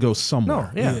 you have to go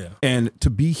somewhere. And to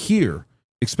be here,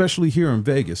 especially here in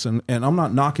Vegas, and I'm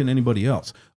not knocking anybody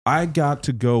else, I got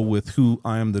to go with who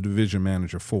I am the division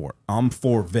manager for. I'm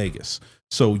for Vegas.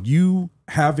 So you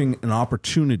having an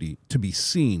opportunity to be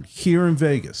seen here in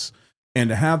Vegas and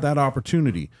to have that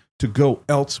opportunity to go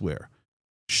elsewhere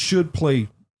should play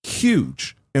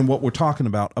huge in what we're talking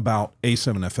about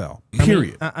A7FL,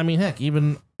 period. I mean, heck,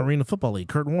 even Arena Football League,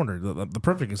 Kurt Warner, the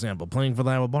perfect example, playing for the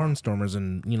Iowa Barnstormers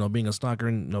and, being a stalker.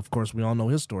 And, of course, we all know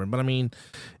his story. But, I mean,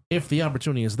 if the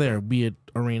opportunity is there, be it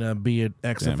Arena, be it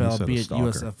XFL, be it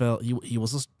USFL,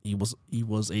 he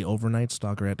was a overnight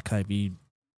stalker at Kyvie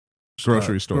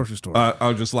grocery store. I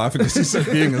was just laughing because he said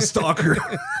being a stalker.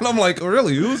 And I'm like, oh,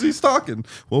 really? Who was he stalking?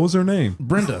 What was her name?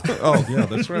 Brenda. Oh, yeah,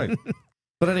 that's right.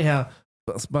 But anyhow,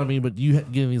 but you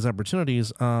getting these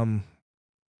opportunities,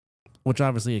 which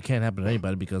obviously it can't happen to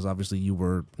anybody because obviously you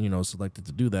were, selected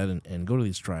to do that and go to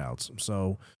these tryouts.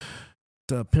 So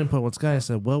to pinpoint what Sky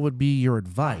said, what would be your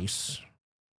advice,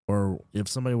 or if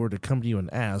somebody were to come to you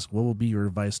and ask, what would be your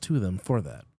advice to them for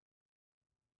that?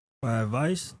 My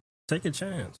advice, take a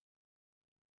chance.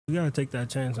 You got to take that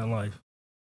chance in life.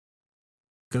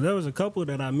 Because there was a couple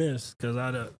that I missed because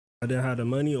I didn't have the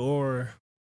money or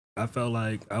I felt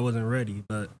like I wasn't ready.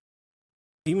 But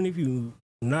even if you're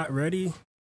not ready,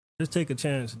 just take a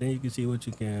chance. Then you can see what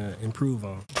you can improve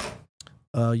on.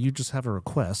 You just have a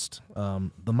request.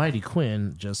 The Mighty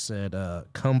Quinn just said,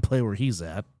 come play where he's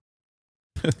at.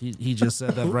 He just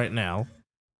said that right now.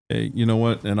 Hey, you know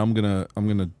what? And I'm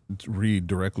gonna read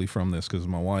directly from this because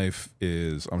my wife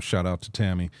is. Shout out to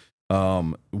Tammy.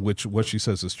 Which what she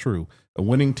says is true. A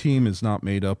winning team is not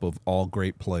made up of all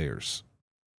great players.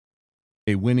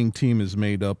 A winning team is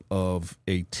made up of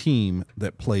a team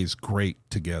that plays great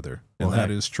together, and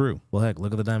that is true. Well, heck,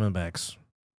 look at the Diamondbacks,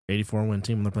 84-win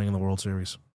team when they're playing in the World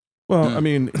Series. Well, I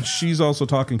mean, she's also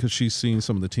talking because she's seen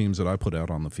some of the teams that I put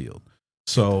out on the field,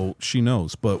 so she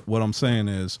knows. But what I'm saying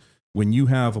is, when you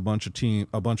have a bunch of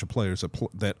players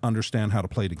that understand how to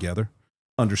play together,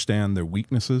 understand their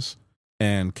weaknesses,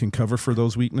 and can cover for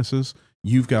those weaknesses,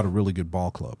 you've got a really good ball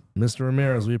club. Mr.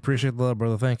 Ramirez, we appreciate the love,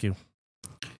 brother. Thank you.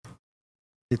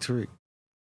 It's Riq.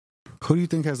 Who do you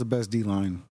think has the best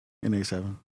D-line in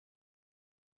A7?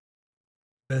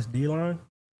 Best D-line?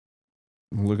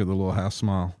 Look at the little half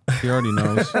smile. He already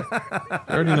knows. Go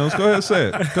ahead, say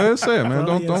it, man.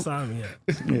 Don't.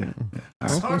 Yeah.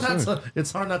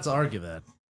 It's hard not to argue that.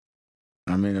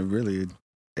 I mean, it really,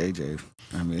 AJ.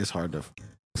 I mean, it's hard to.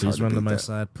 Please run to my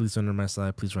side. Please run to my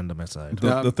side. Please run to my side.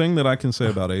 The thing that I can say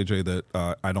about AJ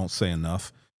that I don't say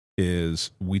enough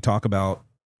is we talk about.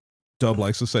 Dub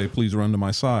likes to say, "Please run to my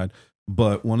side."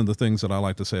 But one of the things that I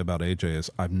like to say about AJ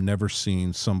is I've never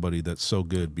seen somebody that's so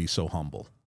good be so humble.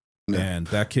 Yeah. And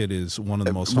that kid is one of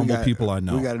the most humble people I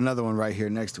know. We got another one right here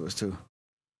next to us too.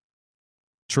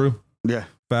 True. Yeah.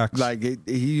 Facts. Like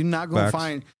you're not gonna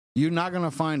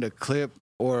find a clip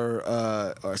or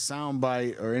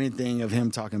soundbite or anything of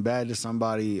him talking bad to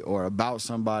somebody or about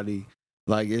somebody.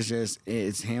 Like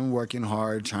it's him working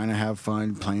hard, trying to have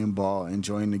fun, playing ball,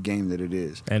 enjoying the game that it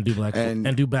is, and do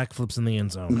backflips in the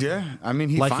end zone. Yeah, I mean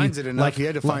he finds it enough. He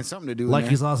had to find something to do. Like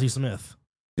he's Ozzie Smith.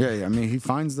 Yeah. I mean he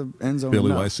finds the end zone.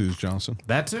 Billy White Shoes Johnson.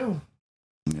 That too.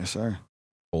 Yes, sir.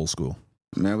 Old school.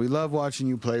 Man, we love watching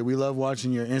you play. We love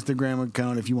watching your Instagram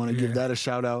account. If you want to give that a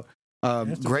shout out,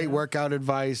 great workout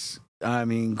advice. I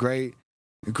mean, great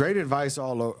advice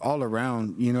all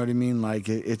around. You know what I mean? Like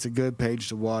it's a good page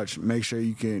to watch. Make sure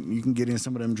you can get in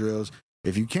some of them drills.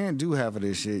 If you can't do half of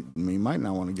this shit, I mean, you might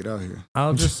not want to get out here.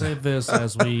 I'll just say this,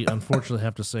 as we unfortunately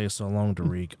have to say so long to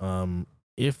Riq.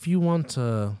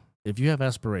 If you have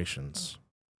aspirations,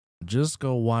 just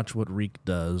go watch what Riq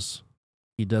does.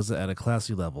 He does it at a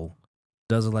classy level.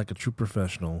 Does it like a true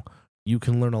professional. You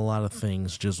can learn a lot of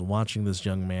things just watching this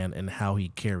young man and how he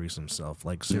carries himself.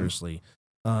 Like seriously,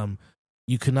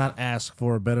 you could not ask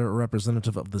for a better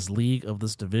representative of this league, of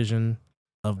this division,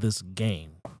 of this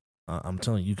game. I'm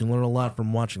telling you, you can learn a lot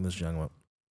from watching this young one.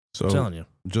 So, I'm telling you.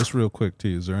 Just real quick,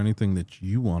 T, is there anything that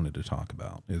you wanted to talk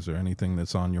about? Is there anything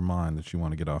that's on your mind that you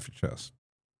want to get off your chest?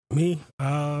 Me?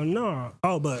 No.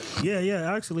 Oh, but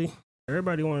yeah. Actually,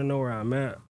 everybody want to know where I'm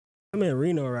at. I'm in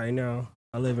Reno right now.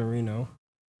 I live in Reno.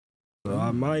 So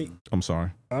I might. I'm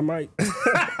sorry. I might.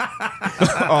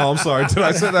 Oh, I'm sorry. Did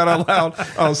I say that out loud?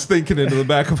 I was thinking into the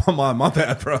back of my mind. My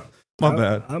bad, bro. My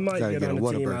bad. I might get on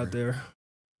the team out there.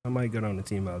 I might get on the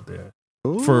team out there.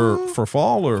 For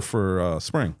fall or for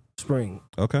spring? Spring.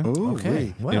 Okay. Ooh,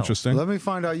 okay. Well, interesting. Let me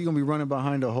find out you're gonna be running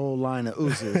behind a whole line of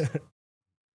ooses.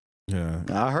 Yeah.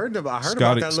 I heard about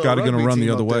Scotty, that. Scotty gonna run the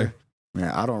other way.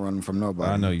 Yeah, I don't run from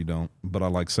nobody. I know you don't, but I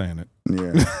like saying it.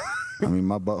 Yeah. I mean,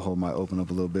 my butthole might open up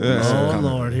a little bit. Oh,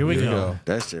 Lord. Here we go.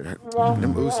 That shit hurt.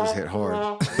 Them ooses hit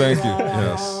hard. Thank you.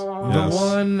 Yes.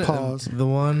 The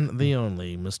one, the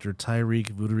only, Mr. Tyreek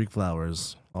Voodoo Riq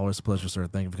Flowers. Always a pleasure, sir.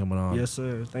 Thank you for coming on. Yes,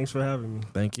 sir. Thanks for having me.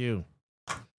 Thank you.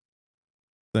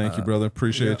 Thank you, brother.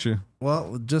 Appreciate you.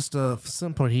 Well, just a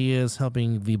simple point, he is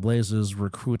helping the Blazers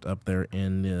recruit up there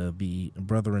in the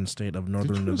brethren state of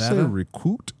Northern Did you Nevada. say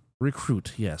recruit?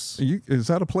 Recruit, yes. Is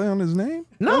that a play on his name?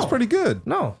 No. That's pretty good.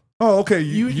 No. Oh, okay.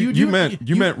 You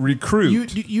meant recruit.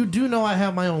 You do know I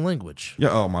have my own language. Yeah.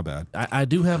 Oh, my bad. I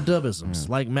do have dubisms.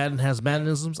 Like Madden has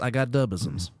Maddenisms, I got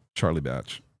dubisms. Charlie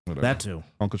Batch. Whatever. That too.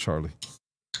 Uncle Charlie.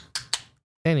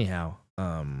 Anyhow,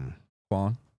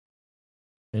 Quan.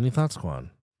 any thoughts, Quan?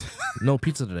 No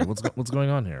pizza today. What's going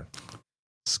on here?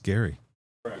 Scary.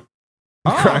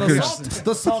 Oh, Crackers.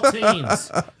 the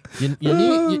saltines.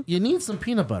 You need some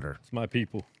peanut butter. It's my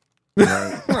people.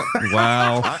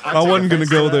 Wow. I wasn't going to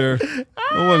go there.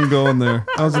 I wasn't going there.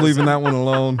 I was leaving that one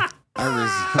alone.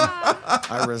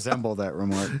 I resemble that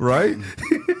remark. Right?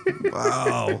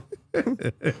 Wow.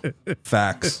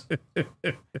 Facts.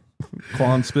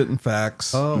 Quan spitting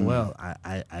facts. Oh, well,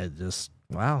 I just,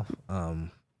 wow.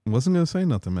 Wasn't going to say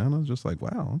nothing, man. I was just like,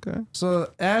 wow, okay.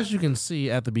 So, as you can see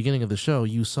at the beginning of the show,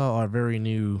 you saw our very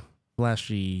new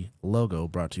flashy logo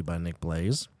brought to you by Nick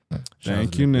Blaze.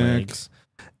 Thank you, Nick. Blaze.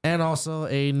 And also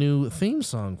a new theme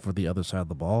song for The Other Side of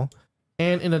the Ball.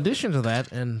 And in addition to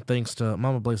that, and thanks to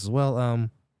Mama Blaze as well,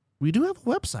 we do have a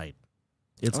website.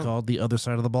 It's called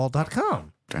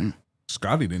theothersideoftheball.com. Dang.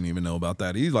 Scotty didn't even know about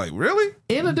that. He's like, really?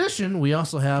 In addition, we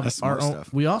also have That's our smart own.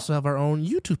 stuff. We also have our own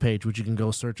YouTube page, which you can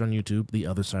go search on YouTube, The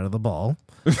Other Side of the Ball.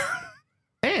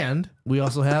 And we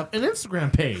also have an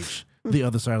Instagram page, The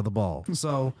Other Side of the Ball.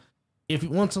 So, if you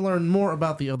want to learn more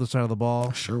about The Other Side of the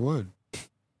Ball, Sure would.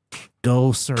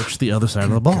 go search The Other Side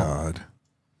of the Ball. God.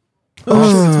 Oh,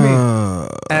 shit, it's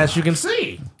me. As you can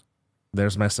see,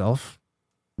 there's myself.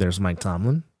 There's Mike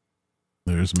Tomlin.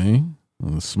 There's me.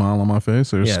 With a smile on my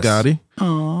face. There's Yes. Scotty.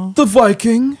 Aww. The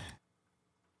Viking.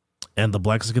 And the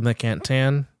black skin that can't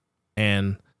tan.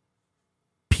 And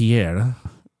Pierre,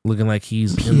 looking like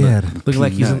he's looking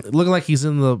like he's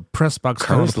in the press box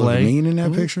calling Curtis to look play. mean in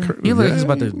that picture. He looks like he's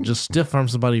about to just stiff arm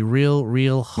somebody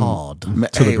real hard. To the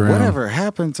Hey, ground. whatever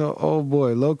happened to old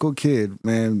boy, local kid,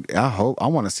 man? I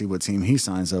want to see what team he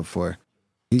signs up for.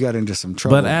 He got into some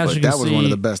trouble, But as you can that was one see- of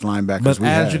the best linebackers But we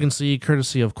as had. you can see,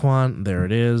 courtesy of Quan, there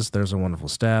it is. There's a wonderful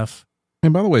staff.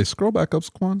 And by the way, scroll back up,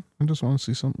 Squan. I just want to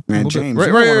see something. Man, A little James, bit.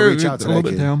 you wanna reach out to a little that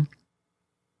bit kid. down.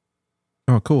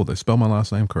 Oh, cool. They spelled my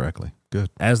last name correctly. Good.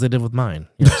 As they did with mine.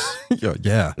 Yes.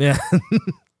 Yeah. Yeah.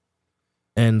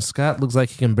 And Scott looks like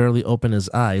he can barely open his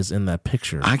eyes in that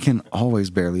picture. I can always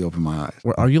barely open my eyes.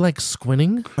 Are you like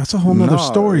squinting? That's a whole nother No,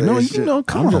 story. No, it's you know, just-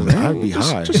 come I'm on, just- man. I'd be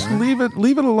high, Just man.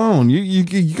 leave it alone. You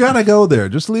gotta go there.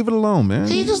 Just leave it alone, man.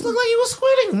 He just looked like he was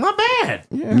squinting. My bad.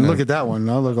 Yeah. And look at that one.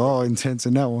 I look all intense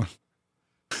in that one.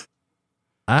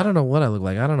 I don't know what I look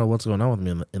like. I don't know what's going on with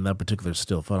me in that particular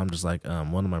still photo. I'm just like,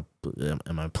 what am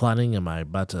I plotting? Am I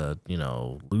about to,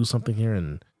 lose something here?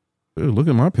 And dude, look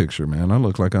at my picture, man. I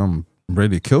look like I'm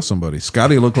ready to kill somebody.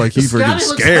 Scotty looked like he's freaking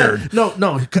scared.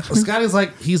 No. Scotty's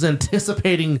like he's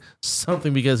anticipating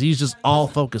something because he's just all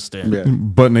focused in. Yeah.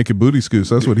 Butt naked booty scoots.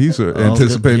 That's what he's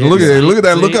anticipating. Look at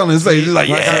that look on his face. He's like,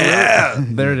 yeah.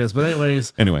 There it is. But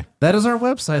anyway, that is our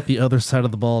website,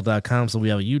 theothersideoftheball.com. So we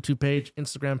have a YouTube page,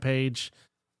 Instagram page.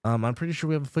 I'm pretty sure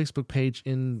we have a Facebook page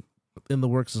in the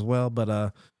works as well. But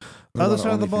Other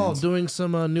Side of the Ball doing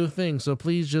some new things. So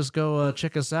please just go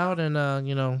check us out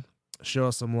and show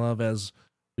us some love, as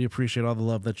we appreciate all the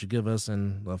love that you give us.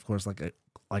 And of course, like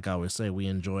I always say, we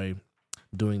enjoy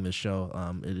doing this show.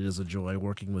 It is a joy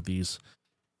working with these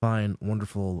fine,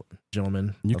 wonderful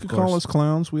gentlemen. You could call us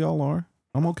clowns. We all are.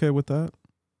 I'm okay with that.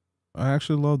 I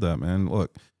actually love that, man.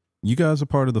 Look, you guys are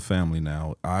part of the family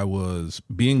now. I was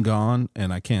being gone,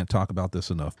 and I can't talk about this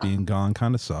enough. Being gone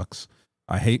kind of sucks.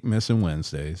 I hate missing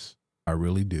Wednesdays. I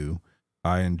really do.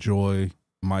 I enjoy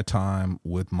my time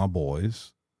with my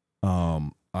boys.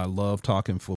 I love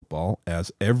talking football,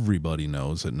 as everybody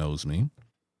knows that knows me.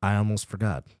 I almost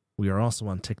forgot. We are also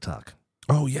on TikTok.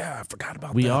 Oh, yeah. I forgot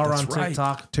about that. We are That's on right.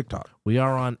 TikTok. We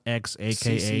are on X,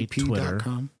 a.k.a. Twitter.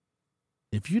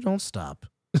 If you don't stop.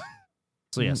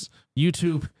 So, yes,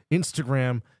 YouTube,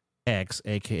 Instagram, X,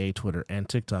 a.k.a. Twitter, and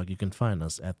TikTok. You can find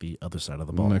us at The Other Side of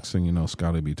the Ball. Next thing you know,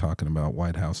 Scotty will be talking about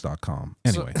whitehouse.com.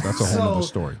 Anyway, that's a whole other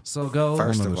story. So go.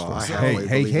 First of all, I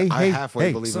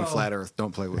halfway believe in flat earth.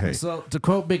 Don't play with me. So to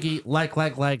quote Biggie,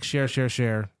 like,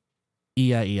 share,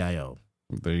 E-I-E-I-O.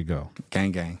 There you go.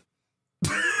 Gang, gang.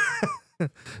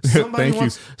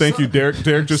 Thank you, Derek.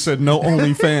 Derek just said no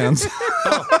OnlyFans.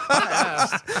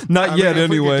 Not yet,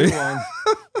 anyway.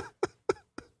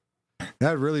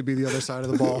 That'd really be the other side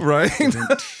of the ball. Right?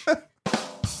 Yeah,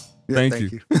 thank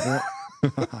you. Yeah.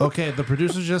 Okay, the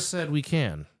producer just said we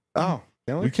can. Oh,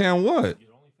 can we? We can what?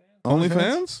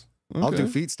 OnlyFans? Okay. I'll do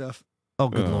feet stuff. Oh,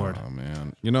 good Lord. Oh,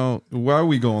 man. Why are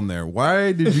we going there?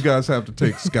 Why did you guys have to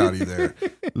take Scotty there?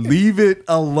 Leave it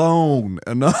alone.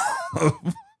 Enough.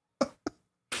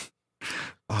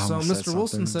 So Mr.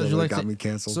 Wilson says you like got me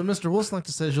canceled. So Mr. Wilson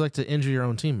says you like to injure your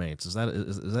own teammates. Is that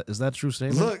a true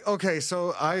statement? Look, okay,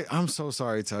 so I'm so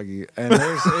sorry, Tuggy, and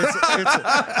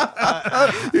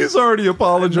he's already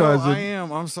apologizing. No, I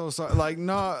am. I'm so sorry.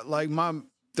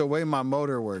 The way my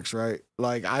motor works, right?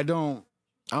 Like I don't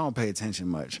pay attention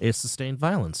much. It's sustained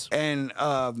violence. And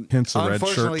hence the red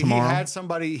shirt tomorrow.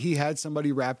 He had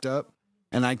somebody wrapped up.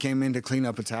 And I came in to clean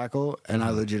up a tackle, and I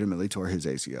legitimately tore his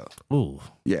ACL. Ooh.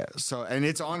 Yeah. So, and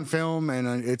it's on film,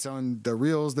 and it's on the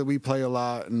reels that we play a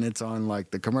lot, and it's on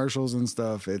like the commercials and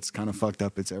stuff. It's kind of fucked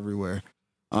up. It's everywhere.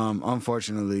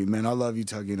 Unfortunately, man, I love you,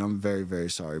 Tuggy, and I'm very, very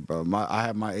sorry, bro. I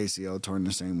had my ACL torn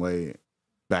the same way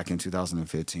back in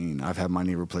 2015. I've had my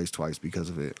knee replaced twice because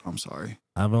of it. I'm sorry.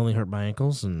 I've only hurt my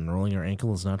ankles, and rolling your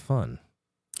ankle is not fun.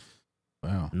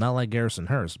 Wow. Not like Garrison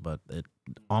Hurst, but it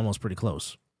almost pretty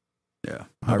close. Yeah.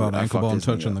 How about ankle bone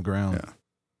touching the ground? Yeah.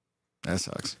 That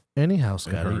sucks. Anyhow,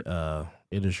 Scotty,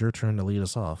 it is your turn to lead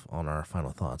us off on our final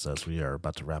thoughts as we are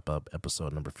about to wrap up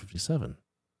episode number 57.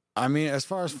 I mean, as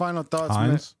far as final thoughts,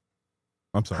 Hines?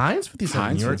 I'm sorry. Hines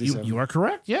 57. You are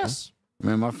correct, yes.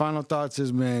 Man, my final thoughts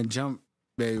is, man, jump,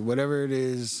 babe, whatever it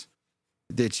is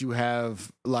that you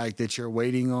have, like, that you're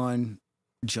waiting on,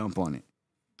 jump on it.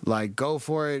 Like, go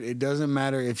for it. It doesn't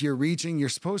matter. If you're reaching, you're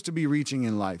supposed to be reaching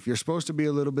in life. You're supposed to be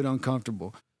a little bit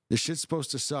uncomfortable. This shit's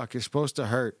supposed to suck. It's supposed to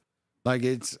hurt. Like,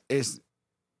 it's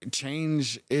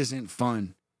change isn't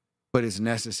fun, but it's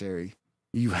necessary.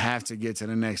 You have to get to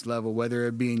the next level, whether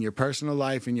it be in your personal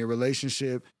life, in your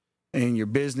relationship, in your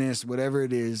business, whatever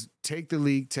it is. Take the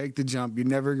leap, take the jump. You're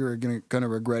never going to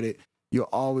regret it. You'll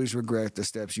always regret the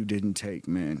steps you didn't take,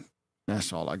 man.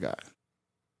 That's all I got.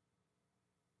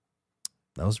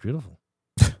 That was beautiful.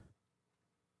 It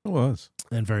was.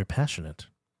 And very passionate.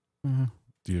 Mm-hmm.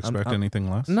 Do you expect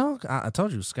anything less? No, I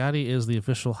told you, Scotty is the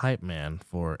official hype man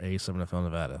for A7FL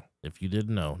Nevada. If you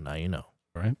didn't know, now you know.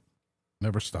 Right?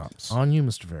 Never stops. On you,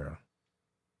 Mr. Vera.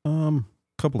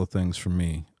 Couple of things for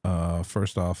me.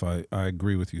 First off, I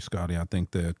agree with you, Scotty. I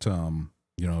think that,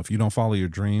 if you don't follow your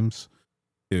dreams,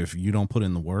 if you don't put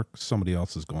in the work, somebody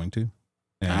else is going to.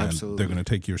 And Absolutely. They're going to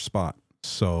take your spot.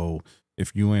 So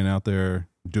if you ain't out there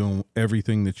doing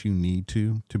everything that you need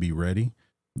to be ready,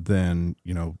 then,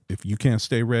 if you can't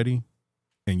stay ready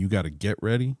and you got to get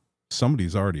ready,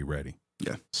 somebody's already ready.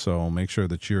 Yeah. So make sure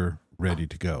that you're ready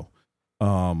to go.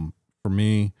 For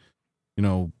me,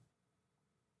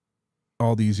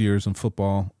 all these years in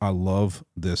football, I love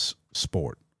this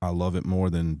sport. I love it more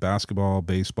than basketball,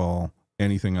 baseball,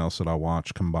 anything else that I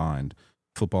watch combined.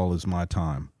 Football is my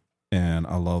time, and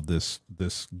I love this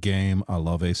game. I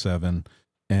love A7,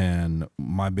 and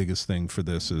my biggest thing for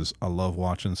this is I love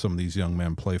watching some of these young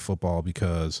men play football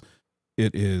because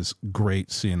it is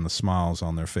great seeing the smiles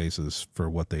on their faces for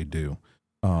what they do.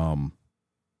 All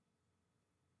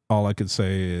I could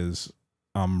say is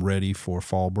I'm ready for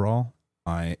Fall Brawl.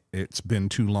 It's been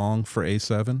too long for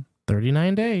A7.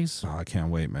 39 days. Oh, I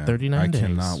can't wait, man. 39 days. I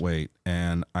cannot wait.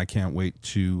 And I can't wait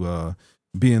to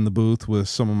be in the booth with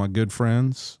some of my good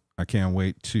friends. I can't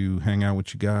wait to hang out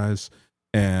with you guys.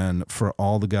 And for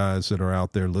all the guys that are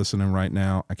out there listening right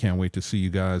now, I can't wait to see you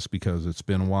guys because it's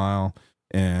been a while.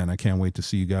 And I can't wait to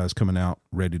see you guys coming out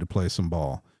ready to play some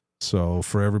ball. So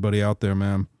for everybody out there,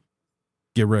 man,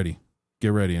 get ready.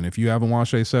 Get ready. And if you haven't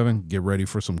watched A7, get ready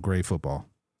for some great football.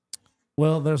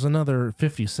 Well, there's another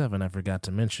 57 I forgot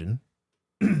to mention.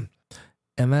 And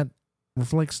that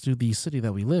reflects to the city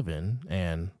that we live in.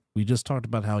 And we just talked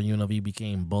about how UNLV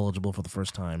became bowl eligible for the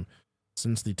first time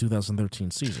since the 2013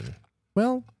 season.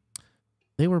 Well,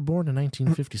 they were born in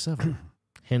 1957.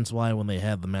 Hence why when they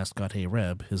had the mascot Hey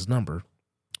Reb, his number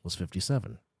was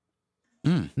 57.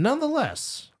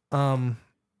 Nonetheless,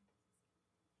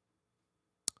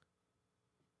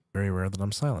 very rare that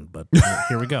I'm silent, but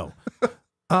here we go.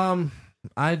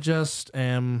 I just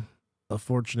am a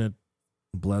fortunate,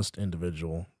 blessed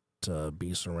individual to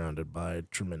be surrounded by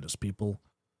tremendous people,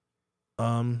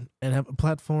 and have a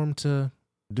platform to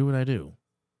do what I do,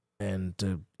 and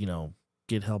to,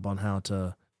 get help on how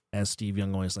to, as Steve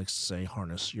Young always likes to say,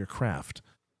 harness your craft,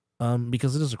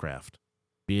 because it is a craft.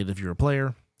 Be it if you're a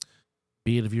player,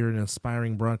 be it if you're an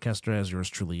aspiring broadcaster, as yours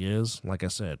truly is. Like I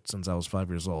said, since I was 5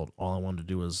 years old, all I wanted to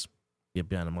do was get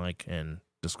behind a mic and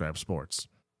describe sports.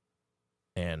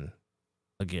 And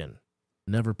again,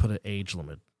 never put an age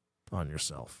limit on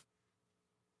yourself.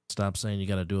 Stop saying you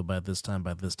got to do it by this time,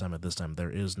 at this time.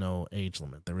 There is no age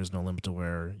limit. There is no limit to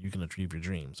where you can achieve your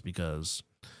dreams, because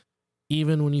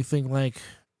even when you think like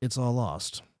it's all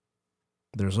lost,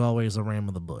 there's always a ram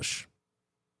in the bush.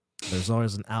 There's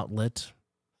always an outlet.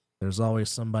 There's always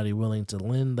somebody willing to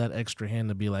lend that extra hand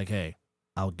to be like, hey,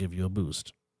 I'll give you a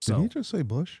boost. So, did he just say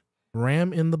bush?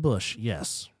 Ram in the bush,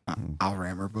 yes. I'll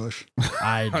ram her bush.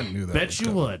 I knew that bet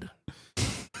you would.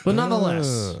 But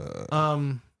nonetheless,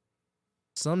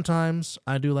 sometimes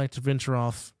I do like to venture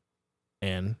off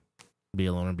and be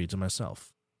alone and be to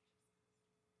myself.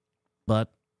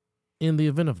 But in the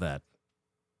event of that,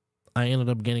 I ended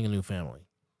up getting a new family,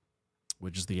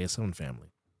 which is the A7 family.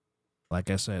 Like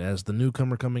I said, as the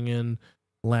newcomer coming in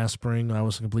last spring, I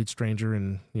was a complete stranger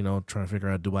and, trying to figure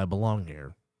out, do I belong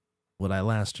here? Would I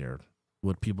last here?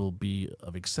 Would people be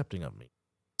accepting of me?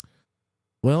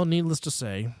 Well, needless to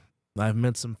say, I've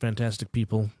met some fantastic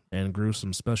people and grew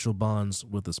some special bonds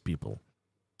with this people.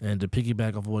 And to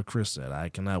piggyback off of what Chris said, I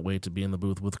cannot wait to be in the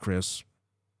booth with Chris,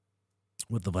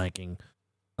 with the Viking.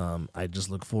 I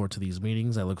just look forward to these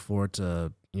meetings. I look forward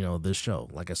to, this show.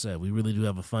 Like I said, we really do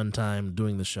have a fun time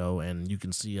doing the show, and you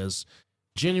can see us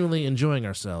genuinely enjoying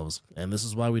ourselves. And this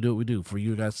is why we do what we do, for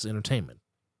you guys' entertainment,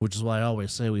 which is why I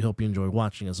always say we hope you enjoy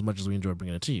watching as much as we enjoy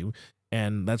bringing it to you.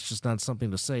 And that's just not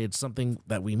something to say. It's something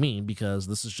that we mean, because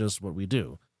this is just what we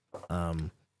do.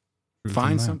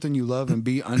 Find something you love and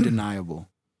be undeniable.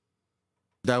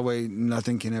 That way,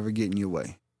 nothing can ever get in your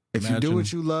way. If you do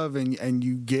what you love and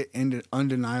you get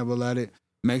undeniable at it,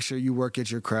 make sure you work at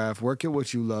your craft, work at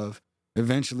what you love.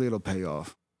 Eventually, it'll pay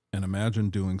off. And imagine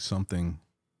doing something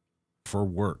for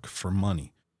work, for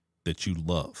money, that you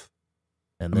love.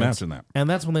 And imagine that. And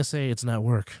that's when they say it's not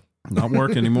work. Not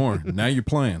work anymore. Now you're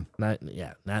playing. Now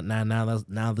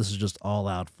this is just all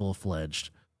out, full-fledged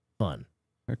fun.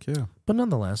 Heck yeah. But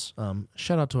nonetheless,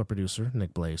 shout out to our producer,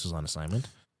 Nick Blaze, who's on assignment.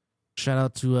 Shout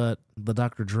out to the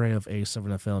Dr. Dre of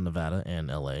A7FL Nevada and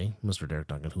LA, Mr. Derek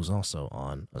Duncan, who's also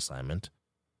on assignment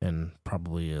and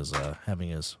probably is having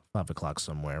his 5 o'clock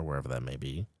somewhere, wherever that may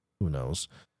be. Who knows?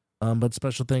 But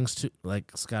special thanks to,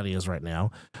 like Scotty is right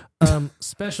now,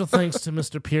 special thanks to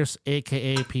Mr. Pierce,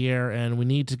 a.k.a. Pierre, and we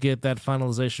need to get that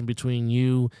finalization between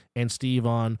you and Steve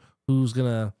on who's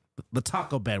going to, the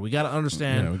taco bet. We got to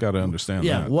understand. Yeah, we got to understand that.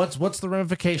 Yeah, what's the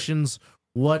ramifications?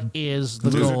 What is the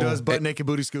Loser goal? does butt naked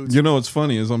booty scoots. You know what's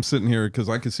funty is I'm sitting here because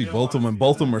I can see both of them, and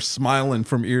both of them are smiling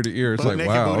from ear to ear. It's Butt like,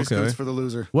 naked wow, booty okay. scoots for the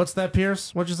loser. What's that,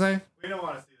 Pierce? What'd you say? We don't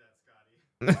want to see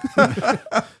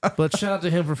that, Scotty. But shout out to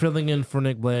him for filling in for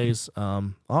Nick Blaze.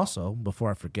 Also,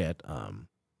 before I forget,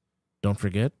 don't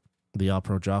forget the All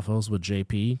Pro Joffos with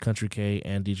JP, Country K,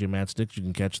 and DJ Matstick. You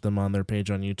can catch them on their page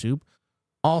on YouTube.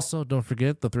 Also, don't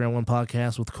forget the 3-on-1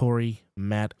 podcast with Corey,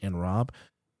 Matt, and Rob.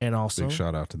 And also, Big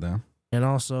shout out to them. And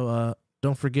also,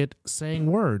 don't forget Saying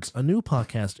Words, a new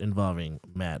podcast involving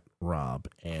Matt, Rob,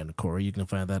 and Corey. You can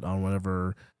find that on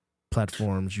whatever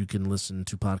platforms you can listen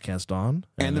to podcast on.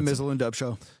 And the Mizzle and Dub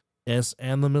Show. Yes,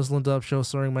 and the Mizzle and Dub Show,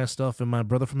 starring myself and my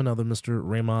brother from another, Mr.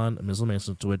 Raymond Mizzle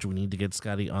Mason, to which we need to get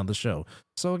Scotty on the show.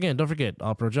 So again, don't forget,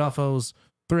 All Pro Jaffos,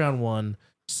 3-on-1,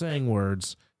 Saying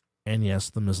Words, and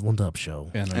yes, the Mizzle and Dub Show.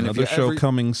 And another show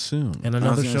coming soon. And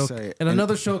another show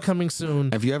another show coming soon.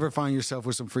 If you ever find yourself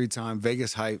with some free time,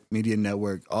 Vegas Hype Media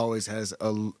Network always has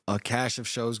a cache of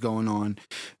shows going on.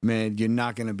 Man, you're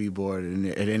not going to be bored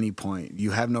at any point.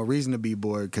 You have no reason to be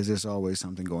bored because there's always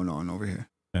something going on over here.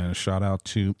 And a shout out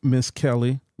to Miss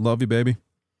Kelly. Love you, baby.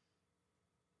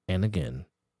 And again,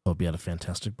 hope you had a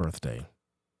fantastic birthday.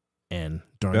 And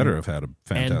darn better have had a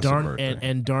fantastic birthday.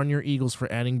 And darn your Eagles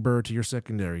for adding Burr to your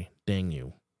secondary. Dang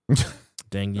you.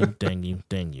 Dang you, dang you,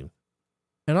 dang you.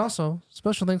 And also,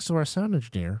 special thanks to our sound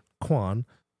engineer, Quan,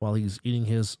 while he's eating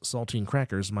his saltine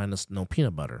crackers minus no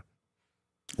peanut butter.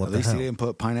 At least he didn't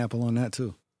put pineapple on that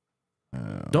too.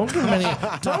 Don't give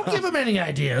him any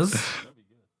ideas.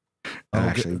 That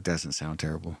actually doesn't sound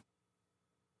terrible.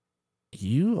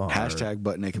 You are hashtag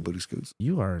butt naked booty scoots.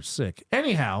 You are sick.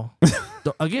 Anyhow,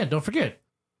 don't forget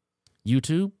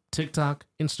YouTube, TikTok,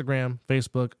 Instagram,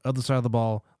 Facebook, Other Side of the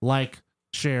Ball. Like,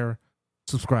 share,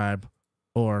 subscribe,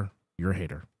 or you're a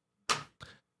hater.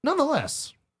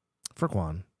 Nonetheless, for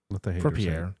Quan, for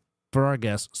Pierre, for our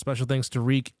guests, special thanks to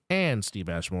Riq and Steve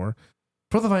Ashmore.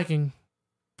 For the Viking,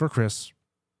 for Chris,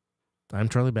 I'm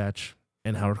Charlie Batch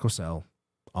and Howard Cosell.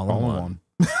 All in one.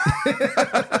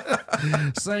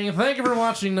 Saying thank you for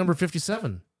watching number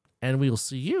 57, and we will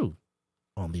see you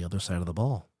on the other side of the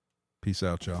ball. Peace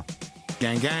out, y'all.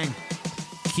 Gang, gang.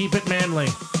 Keep it manly.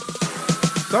 Is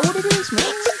that what it is,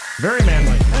 man? Very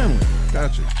manly. Manly.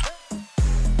 Gotcha.